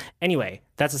travel. Anyway,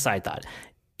 that's a side thought.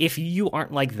 If you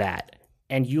aren't like that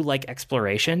and you like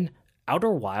exploration,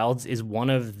 Outer Wilds is one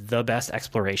of the best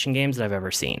exploration games that I've ever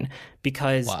seen,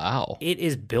 because it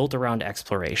is built around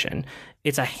exploration.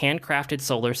 It's a handcrafted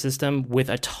solar system with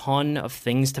a ton of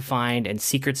things to find and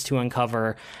secrets to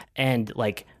uncover, and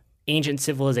like ancient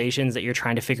civilizations that you're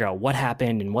trying to figure out what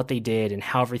happened and what they did and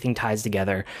how everything ties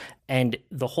together. And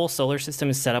the whole solar system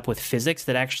is set up with physics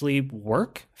that actually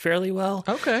work fairly well.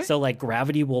 Okay. So like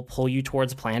gravity will pull you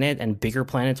towards a planet, and bigger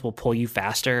planets will pull you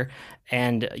faster.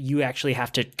 And you actually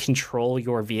have to control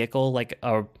your vehicle like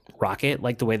a rocket,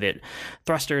 like the way that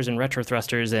thrusters and retro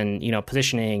thrusters and,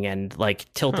 positioning and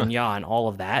like tilt and yaw and all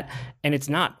of that. And it's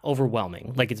not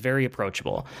overwhelming. Like, it's very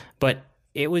approachable. But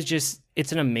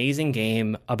it's an amazing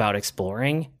game about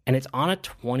exploring, and it's on a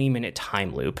 20-minute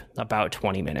time loop, about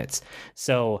 20 minutes.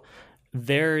 So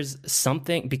there's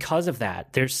something, because of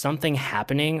that, there's something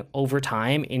happening over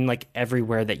time in like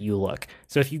everywhere that you look.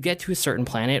 So if you get to a certain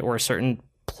planet or a certain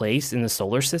place in the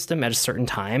solar system at a certain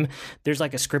time, there's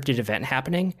like a scripted event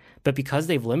happening, but because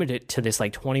they've limited it to this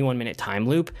like 21-minute time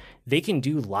loop, they can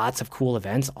do lots of cool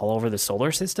events all over the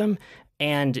solar system,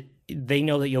 and they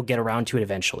know that you'll get around to it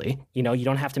eventually. You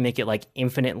don't have to make it like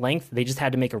infinite length. They just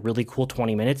had to make a really cool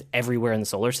 20 minutes everywhere in the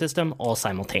solar system all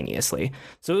simultaneously.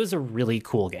 So it was a really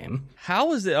cool game.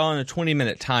 How is it on a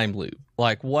 20-minute time loop?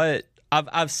 Like, what?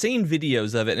 I've seen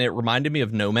videos of it, and it reminded me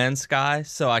of No Man's Sky,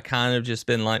 so I kind of just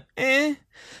been like, eh.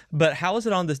 But how is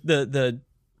it on the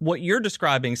what you're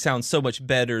describing sounds so much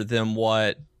better than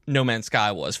what No Man's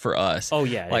Sky was for us. Oh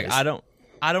yeah, like I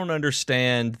don't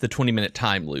understand the 20-minute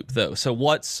time loop though. So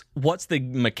what's the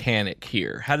mechanic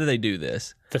here? How do they do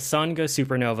this? The sun goes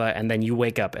supernova, and then you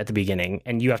wake up at the beginning,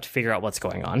 and you have to figure out what's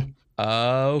going on.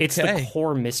 Okay. It's the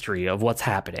core mystery of what's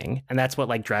happening, and that's what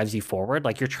like drives you forward.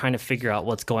 Like, you're trying to figure out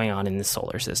what's going on in the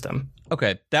solar system.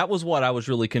 Okay, that was what I was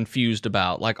really confused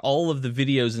about. Like, all of the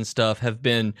videos and stuff have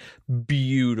been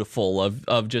beautiful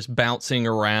of just bouncing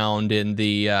around in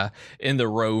the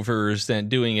rovers and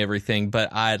doing everything.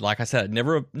 But like I said,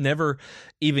 never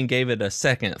even gave it a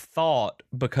second thought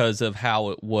because of how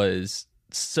it was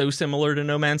so similar to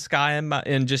No Man's Sky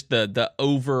and just the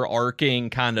overarching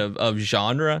kind of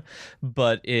genre,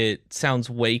 but it sounds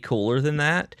way cooler than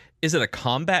that. Is it a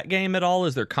combat game at all?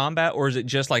 Is there combat, or is it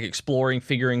just like exploring,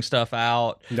 figuring stuff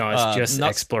out? No, it's just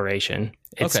exploration.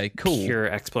 It's okay, cool. Pure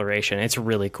exploration. It's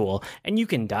really cool. And you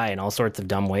can die in all sorts of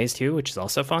dumb ways too, which is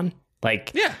also fun.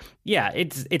 Like, yeah,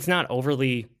 it's not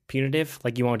overly punitive.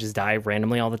 Like, you won't just die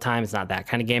randomly all the time. It's not that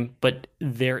kind of game, but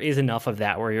there is enough of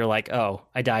that where you're like, oh,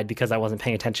 I died because I wasn't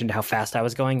paying attention to how fast I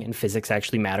was going, and physics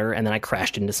actually matter, and then I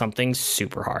crashed into something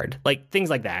super hard. Like, things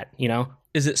like that,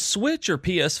 Is it Switch or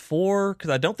PS4? Because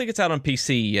I don't think it's out on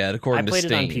PC yet, according to Steam. I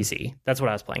played it on PC. That's what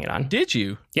I was playing it on. Did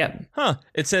you? Yeah. Huh.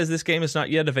 It says this game is not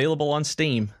yet available on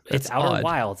Steam. It's Outer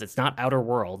Wilds. It's not Outer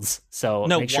Worlds. So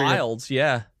no, make sure Wilds,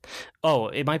 yeah. Oh,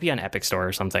 it might be on Epic Store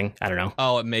or something. I don't know.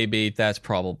 Oh, it may be. That's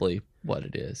probably what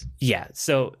it is. Yeah.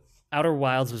 So Outer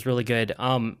Wilds was really good.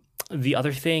 the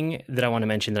other thing that I want to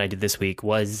mention that I did this week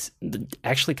was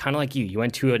actually kind of like you. You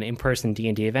went to an in-person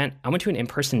D&D event. I went to an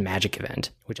in-person Magic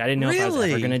event, which I didn't know if I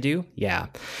was ever going to do. Yeah.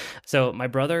 So my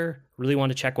brother really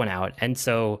wanted to check one out. And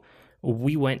so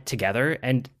we went together,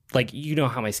 and like, you know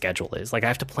how my schedule is. Like, I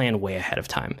have to plan way ahead of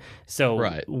time.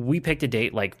 So we picked a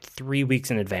date like 3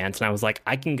 weeks in advance, and I was like,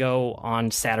 I can go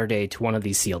on Saturday to one of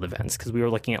these sealed events, because we were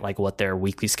looking at like what their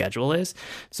weekly schedule is.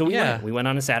 So we went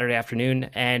on a Saturday afternoon,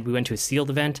 and we went to a sealed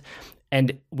event,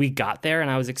 and we got there, and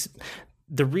I was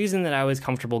the reason that I was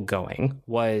comfortable going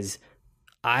was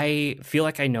I feel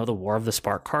like I know the War of the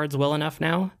Spark cards well enough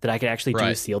now that I could actually do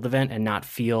a sealed event and not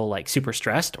feel like super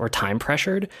stressed or time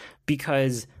pressured,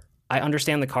 because I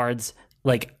understand the cards.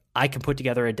 Like, I can put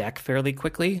together a deck fairly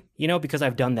quickly, you know, because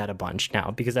I've done that a bunch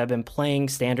now, because I've been playing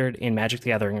Standard in Magic the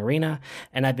Gathering Arena,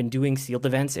 and I've been doing sealed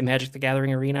events in Magic the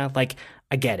Gathering Arena. Like,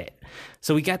 I get it.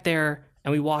 So we get there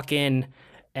and we walk in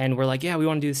and we're like, yeah, we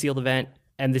want to do the sealed event.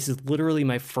 And this is literally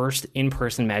my first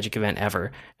in-person Magic event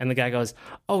ever. And the guy goes,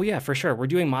 oh yeah, for sure. We're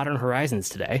doing Modern Horizons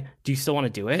today. Do you still want to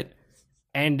do it?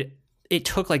 And it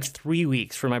took like 3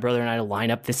 weeks for my brother and I to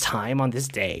line up this time on this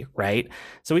day, right?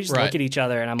 So we just look at each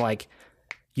other, and I'm like,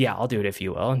 yeah, I'll do it if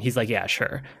you will. And he's like, yeah,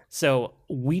 sure. So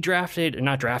we did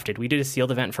a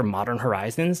sealed event for Modern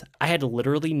Horizons. I had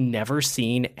literally never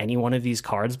seen any one of these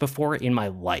cards before in my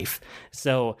life.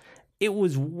 So it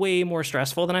was way more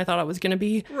stressful than I thought it was going to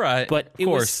be. Right. But it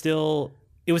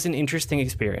was an interesting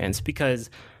experience, because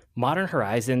Modern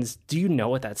Horizons, do you know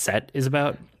what that set is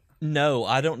about? No,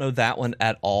 I don't know that one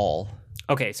at all.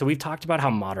 Okay, so we've talked about how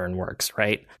Modern works,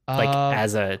 right? Like,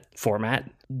 as a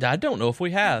format. I don't know if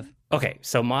we have. Okay,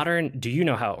 so Modern, do you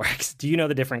know how it works? Do you know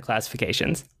the different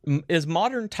classifications? Is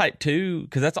Modern Type 2?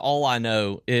 Because that's all I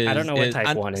know. I don't know what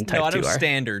Type 1 and Type 2 are. No, I know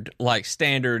Standard. Like,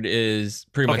 Standard is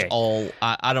pretty much all.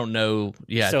 I don't know.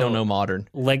 Yeah, I don't know Modern.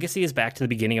 Legacy is back to the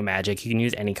beginning of Magic. You can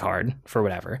use any card for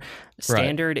whatever.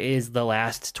 Standard is the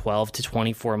last 12 to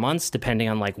 24 months, depending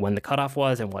on like when the cutoff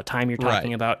was and what time you're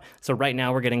talking about. So right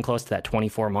now we're getting close to that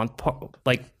 24-month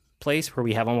place where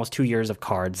we have almost 2 years of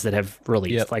cards that have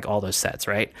released, like all those sets,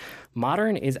 right?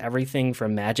 Modern is everything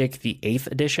from Magic the 8th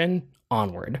edition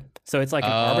onward. So it's like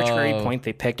an arbitrary point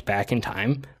they picked back in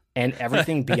time, and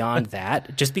everything beyond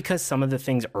that, just because some of the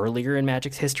things earlier in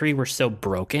Magic's history were so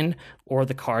broken, or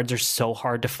the cards are so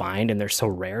hard to find and they're so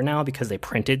rare now because they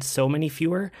printed so many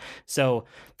fewer. So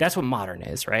that's what Modern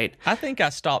is, right? I think I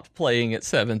stopped playing at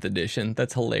 7th edition.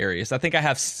 That's hilarious. I think I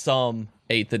have some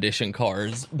 8th edition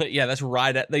cards, but yeah, that's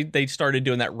right. They started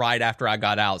doing that right after I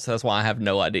got out, so that's why I have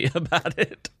no idea about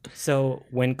it. So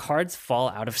when cards fall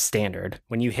out of Standard,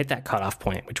 when you hit that cutoff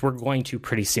point, which we're going to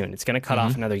pretty soon, it's going to cut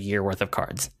off another year worth of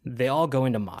cards. They all go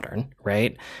into Modern,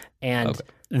 right? And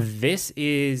this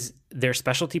is their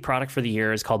specialty product for the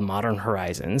year is called Modern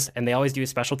Horizons, and they always do a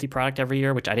specialty product every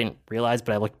year, which I didn't realize,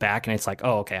 but I looked back and it's like,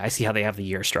 oh, okay, I see how they have the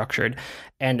year structured.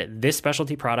 And this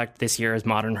specialty product this year is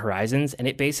Modern Horizons, and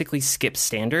it basically skips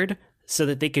Standard so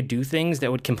that they could do things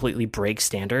that would completely break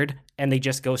Standard, and they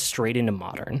just go straight into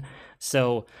Modern.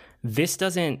 So this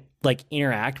doesn't like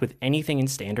interact with anything in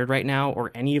Standard right now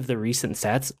or any of the recent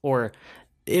sets, or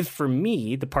if for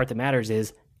me, the part that matters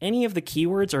is any of the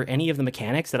keywords or any of the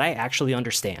mechanics that I actually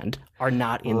understand are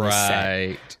not in this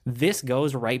set. This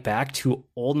goes right back to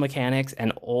old mechanics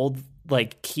and old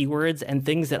like keywords and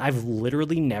things that I've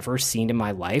literally never seen in my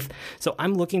life. So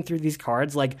I'm looking through these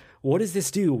cards like, what does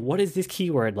this do? What is this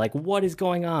keyword? Like, what is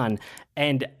going on?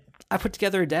 And I put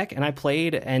together a deck and I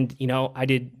played, and you know,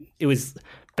 it was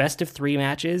best of 3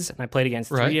 matches, and I played against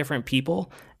 3 different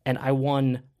people, and I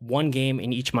won 1 game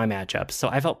in each of my matchups. So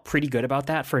I felt pretty good about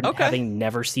that for having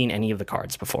never seen any of the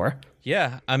cards before.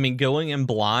 Yeah, I mean, going in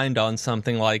blind on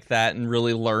something like that and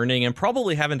really learning and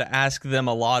probably having to ask them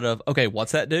a lot of, okay,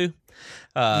 what's that do?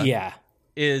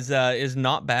 Is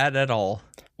not bad at all.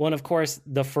 Well, and of course,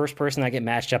 the first person I get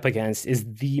matched up against is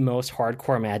the most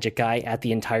hardcore Magic guy at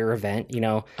the entire event. You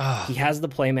know, he has the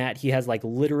playmat. He has like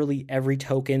literally every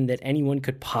token that anyone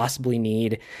could possibly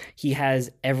need. He has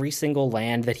every single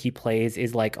land that he plays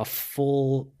is like a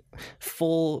full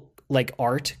like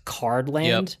art card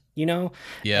land, you know?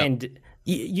 Yeah. And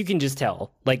you can just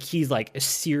tell, like, he's like a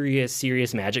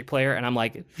serious Magic player. And I'm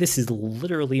like, this is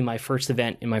literally my first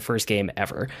event in my first game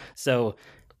ever. So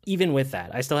even with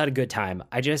that, I still had a good time.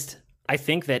 I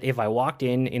think that if I walked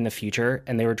in the future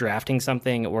and they were drafting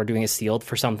something or doing a sealed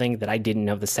for something that I didn't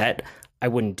know the set, I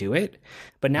wouldn't do it.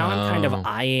 But now I'm kind of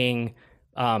eyeing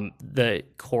the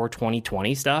core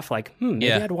 2020 stuff, like, maybe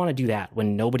Yeah. I'd want to do that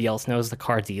when nobody else knows the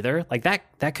cards either. Like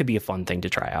that could be a fun thing to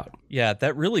try out. Yeah,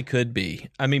 that really could be.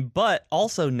 I mean, but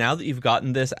also now that you've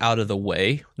gotten this out of the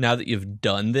way, now that you've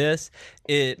done this,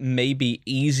 it may be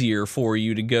easier for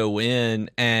you to go in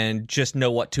and just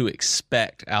know what to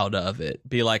expect out of it.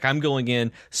 Be like, I'm going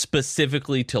in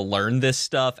specifically to learn this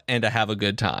stuff and to have a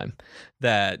good time.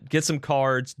 That get some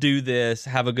cards, do this,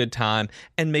 have a good time,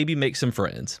 and maybe make some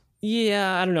friends.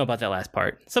 Yeah, I don't know about that last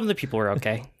part. Some of the people were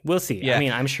okay. We'll see. Yeah, I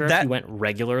mean, I'm sure if you went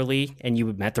regularly and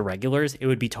you met the regulars, it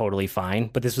would be totally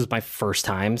fine. But this was my first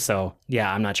time, so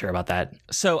yeah, I'm not sure about that.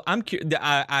 So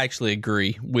I actually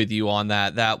agree with you on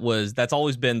that. That's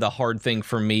always been the hard thing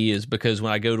for me, is because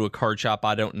when I go to a card shop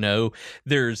I don't know,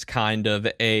 there's kind of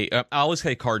I always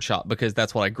say card shop because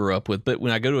that's what I grew up with. But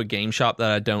when I go to a game shop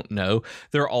that I don't know,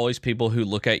 there are always people who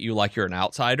look at you like you're an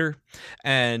outsider,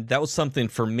 and that was something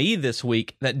for me this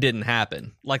week that didn't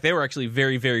happen. Like, they were actually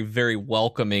very, very, very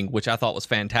welcoming, which I thought was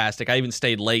fantastic. I even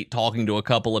stayed late talking to a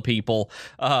couple of people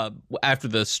after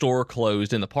the store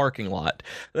closed in the parking lot,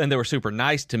 and they were super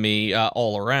nice to me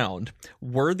all around.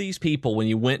 Were these people, when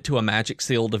you went to a Magic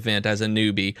Sealed event as a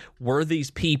newbie, were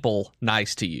these people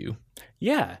nice to you?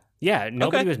 Yeah,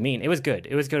 nobody was mean. It was good.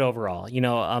 It was good overall. You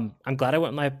know, I'm glad I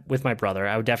went with my brother.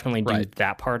 I would definitely do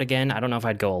that part again. I don't know if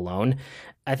I'd go alone.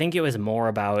 I think it was more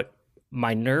about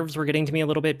my nerves were getting to me a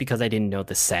little bit because I didn't know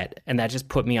the set, and that just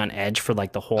put me on edge for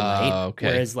like the whole night. Okay.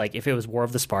 Whereas like if it was War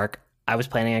of the Spark, I was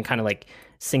planning on kind of like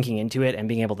sinking into it and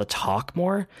being able to talk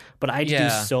more, but I do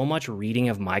so much reading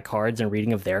of my cards and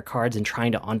reading of their cards and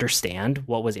trying to understand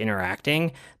what was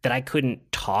interacting that I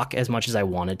couldn't talk as much as I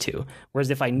wanted to. Whereas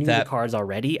if I knew the cards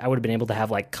already, I would have been able to have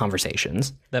like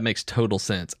conversations. That makes total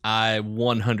sense. I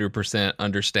 100%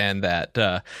 understand that.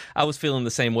 I was feeling the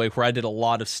same way, where I did a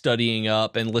lot of studying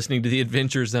up and listening to the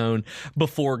Adventure Zone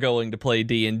before going to play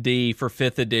D&D for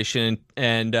 5th edition,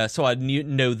 and so I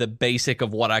know the basic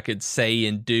of what I could say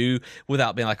and do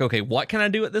without being like, okay, what can I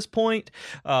do at this point?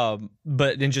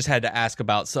 But then just had to ask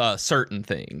about certain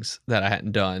things that I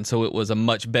hadn't done. So it was a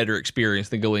much better experience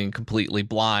than going completely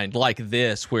blind like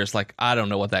this, where it's like, I don't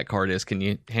know what that card is. Can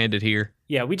you hand it here?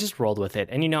 Yeah, we just rolled with it.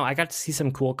 And, you know, I got to see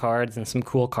some cool cards and some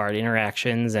cool card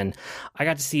interactions. And I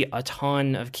got to see a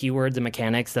ton of keywords and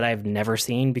mechanics that I've never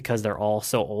seen because they're all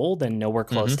so old and nowhere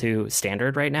close to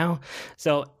standard right now.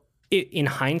 So in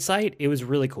hindsight, it was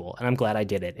really cool. And I'm glad I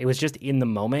did it. It was just in the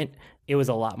moment, it was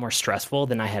a lot more stressful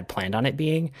than I had planned on it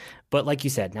being. But like you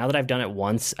said, now that I've done it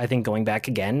once, I think going back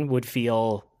again would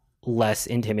feel less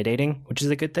intimidating, which is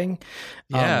a good thing.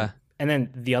 Yeah. And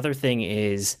then the other thing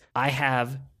is I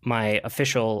have my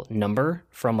official number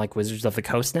from like Wizards of the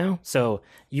Coast now. So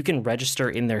you can register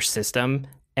in their system,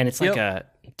 and it's like a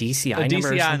DCI number.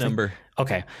 A DCI number.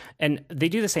 Okay. And they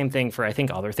do the same thing for, I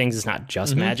think, other things. It's not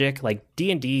just Magic. Like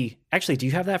D&D. Actually, do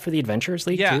you have that for the Adventurers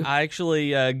League too? I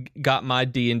actually got my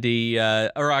D&D,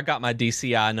 or I got my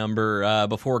DCI number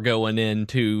before going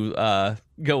into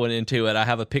it. I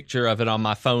have a picture of it on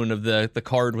my phone of the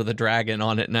card with a dragon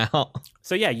on it now.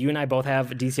 So yeah, you and I both have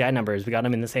DCI numbers. We got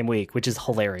them in the same week, which is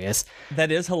hilarious.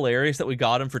 That is hilarious that we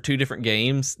got them for two different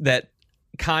games that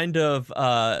kind of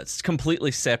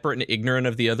completely separate and ignorant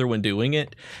of the other when doing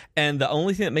it. And the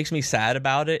only thing that makes me sad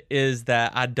about it is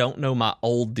that I don't know my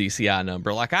old DCI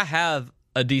number. Like, I have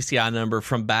a DCI number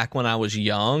from back when I was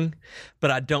young, but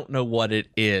I don't know what it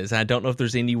is. And I don't know if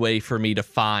there's any way for me to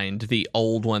find the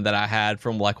old one that I had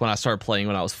from like when I started playing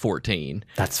when I was 14.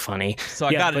 That's funny. So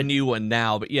I got a new one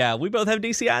now, but yeah, we both have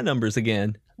DCI numbers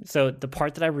again. So the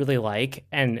part that I really like,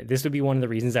 and this would be one of the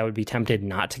reasons I would be tempted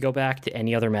not to go back to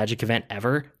any other Magic event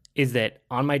ever, is that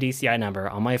on my DCI number,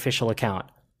 on my official account,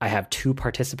 I have 2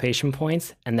 participation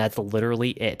points, and that's literally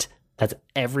it. That's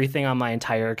everything on my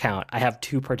entire account. I have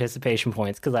 2 participation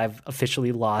points because I've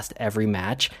officially lost every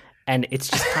match, and it's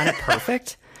just kind of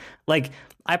perfect. Like,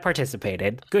 I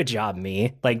participated. Good job,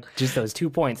 me. Like, just those 2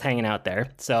 points hanging out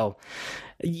there. So,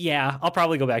 yeah, I'll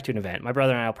probably go back to an event. My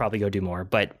brother and I will probably go do more,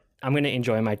 but I'm going to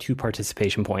enjoy my 2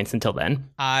 participation points until then.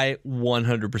 I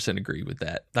 100% agree with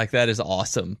that. Like, that is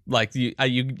awesome. Like, you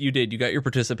got your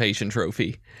participation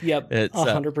trophy. Yep, it's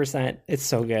 100%. It's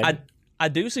so good. I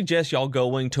do suggest y'all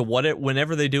going to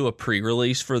whenever they do a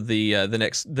pre-release for the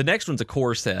next one's a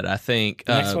core set, I think.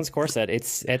 The next one's core set.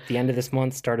 It's at the end of this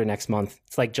month, start of next month.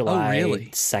 It's like July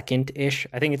 2nd-ish.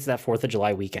 I think it's that 4th of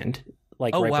July weekend.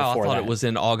 Like right before I thought that. It was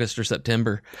in August or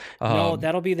September. No,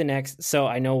 that'll be the next. So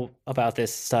I know about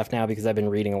this stuff now because I've been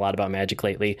reading a lot about Magic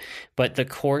lately. But the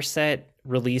core set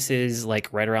releases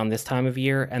like right around this time of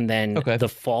year, and then the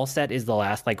fall set is the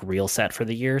last like real set for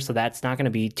the year, so that's not going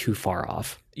to be too far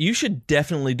off. You should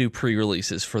definitely do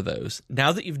pre-releases for those.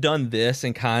 Now that you've done this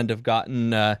and kind of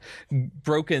gotten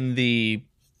broken the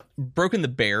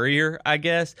barrier, I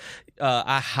guess,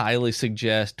 I highly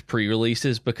suggest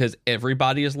pre-releases because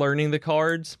everybody is learning the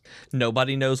cards.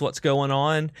 Nobody knows what's going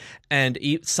on. And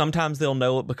sometimes they'll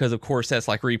know it because, of course, that's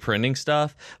like reprinting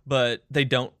stuff, but they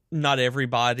don't. Not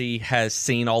everybody has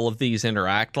seen all of these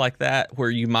interact like that, where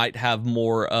you might have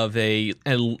more of a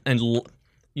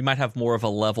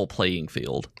level playing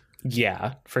field.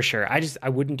 Yeah, for sure. I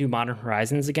wouldn't do Modern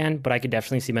Horizons again, but I could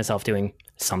definitely see myself doing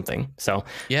something. So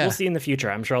we'll see in the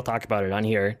future. I'm sure I'll talk about it on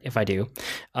here if I do.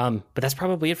 But that's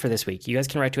probably it for this week. You guys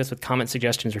can write to us with comments,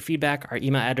 suggestions, or feedback. Our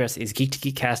email address is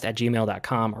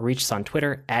geek2geekcast@gmail.com, or reach us on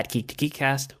Twitter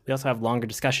 @geek2geekcast. We also have longer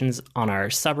discussions on our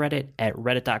subreddit at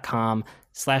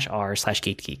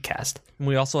reddit.com/r/geek2geekcast.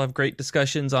 We also have great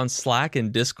discussions on Slack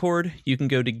and Discord. You can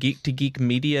go to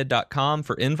geek2geekmedia.com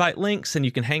for invite links, and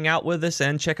you can hang out with us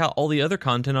and check out all the other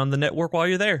content on the network while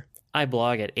you're there. I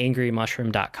blog at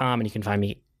angrymushroom.com, and you can find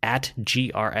me at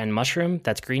grnmushroom.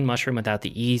 That's green mushroom without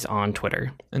the E's on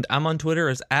Twitter. And I'm on Twitter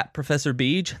as @Professor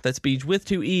Beej. That's Beej with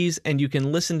 2 E's, and you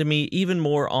can listen to me even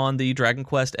more on the Dragon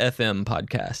Quest FM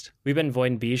podcast. We've been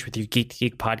Void and Beej with your Geek to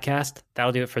Geek podcast.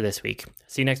 That'll do it for this week.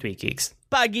 See you next week, geeks.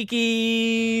 Bye,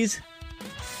 geekies!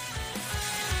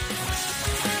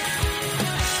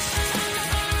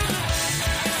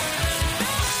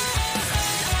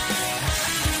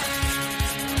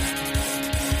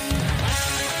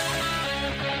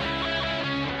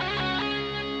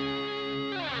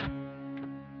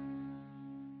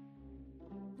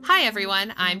 Hi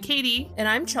everyone, I'm Katie. And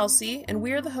I'm Chelsea, and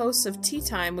we are the hosts of Tea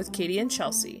Time with Katie and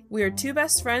Chelsea. We are two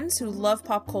best friends who love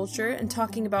pop culture and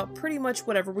talking about pretty much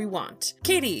whatever we want.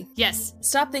 Katie! Yes?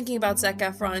 Stop thinking about Zac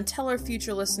Efron and tell our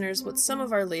future listeners what some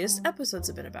of our latest episodes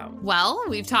have been about. Well,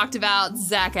 we've talked about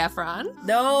Zac Efron.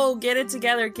 No, get it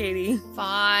together, Katie.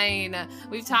 Fine.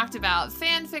 We've talked about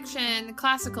fan fiction,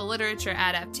 classical literature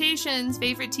adaptations,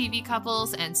 favorite TV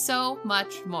couples, and so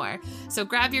much more. So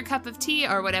grab your cup of tea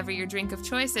or whatever your drink of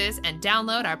choice is and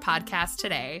download our podcast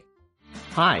today.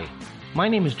 Hi, my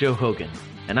name is Joe Hogan,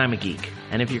 and I'm a geek.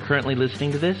 And if you're currently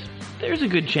listening to this, there's a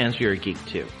good chance you're a geek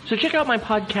too. So check out my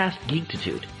podcast,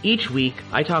 Geektitude. Each week,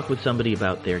 I talk with somebody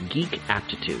about their geek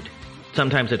aptitude.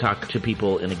 Sometimes I talk to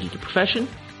people in a geeky profession.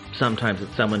 Sometimes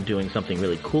it's someone doing something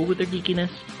really cool with their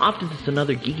geekiness. Often it's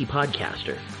another geeky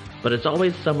podcaster. But it's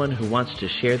always someone who wants to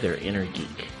share their inner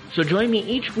geek. So join me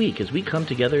each week as we come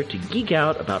together to geek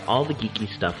out about all the geeky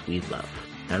stuff we love.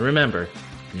 And remember,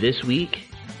 this week,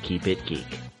 keep it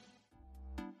geek.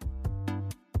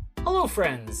 Hello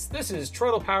friends, this is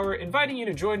Troidal Power inviting you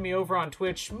to join me over on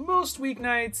Twitch most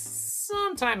weeknights,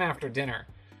 sometime after dinner.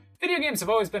 Video games have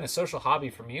always been a social hobby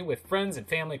for me, with friends and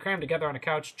family crammed together on a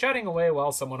couch, chatting away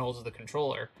while someone holds the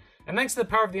controller. And thanks to the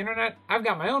power of the internet, I've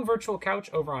got my own virtual couch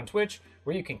over on Twitch,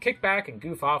 where you can kick back and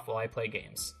goof off while I play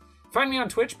games. Find me on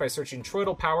Twitch by searching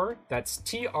Troidal Power, that's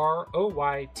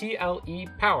TROYTLE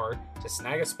Power, to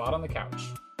snag a spot on the couch.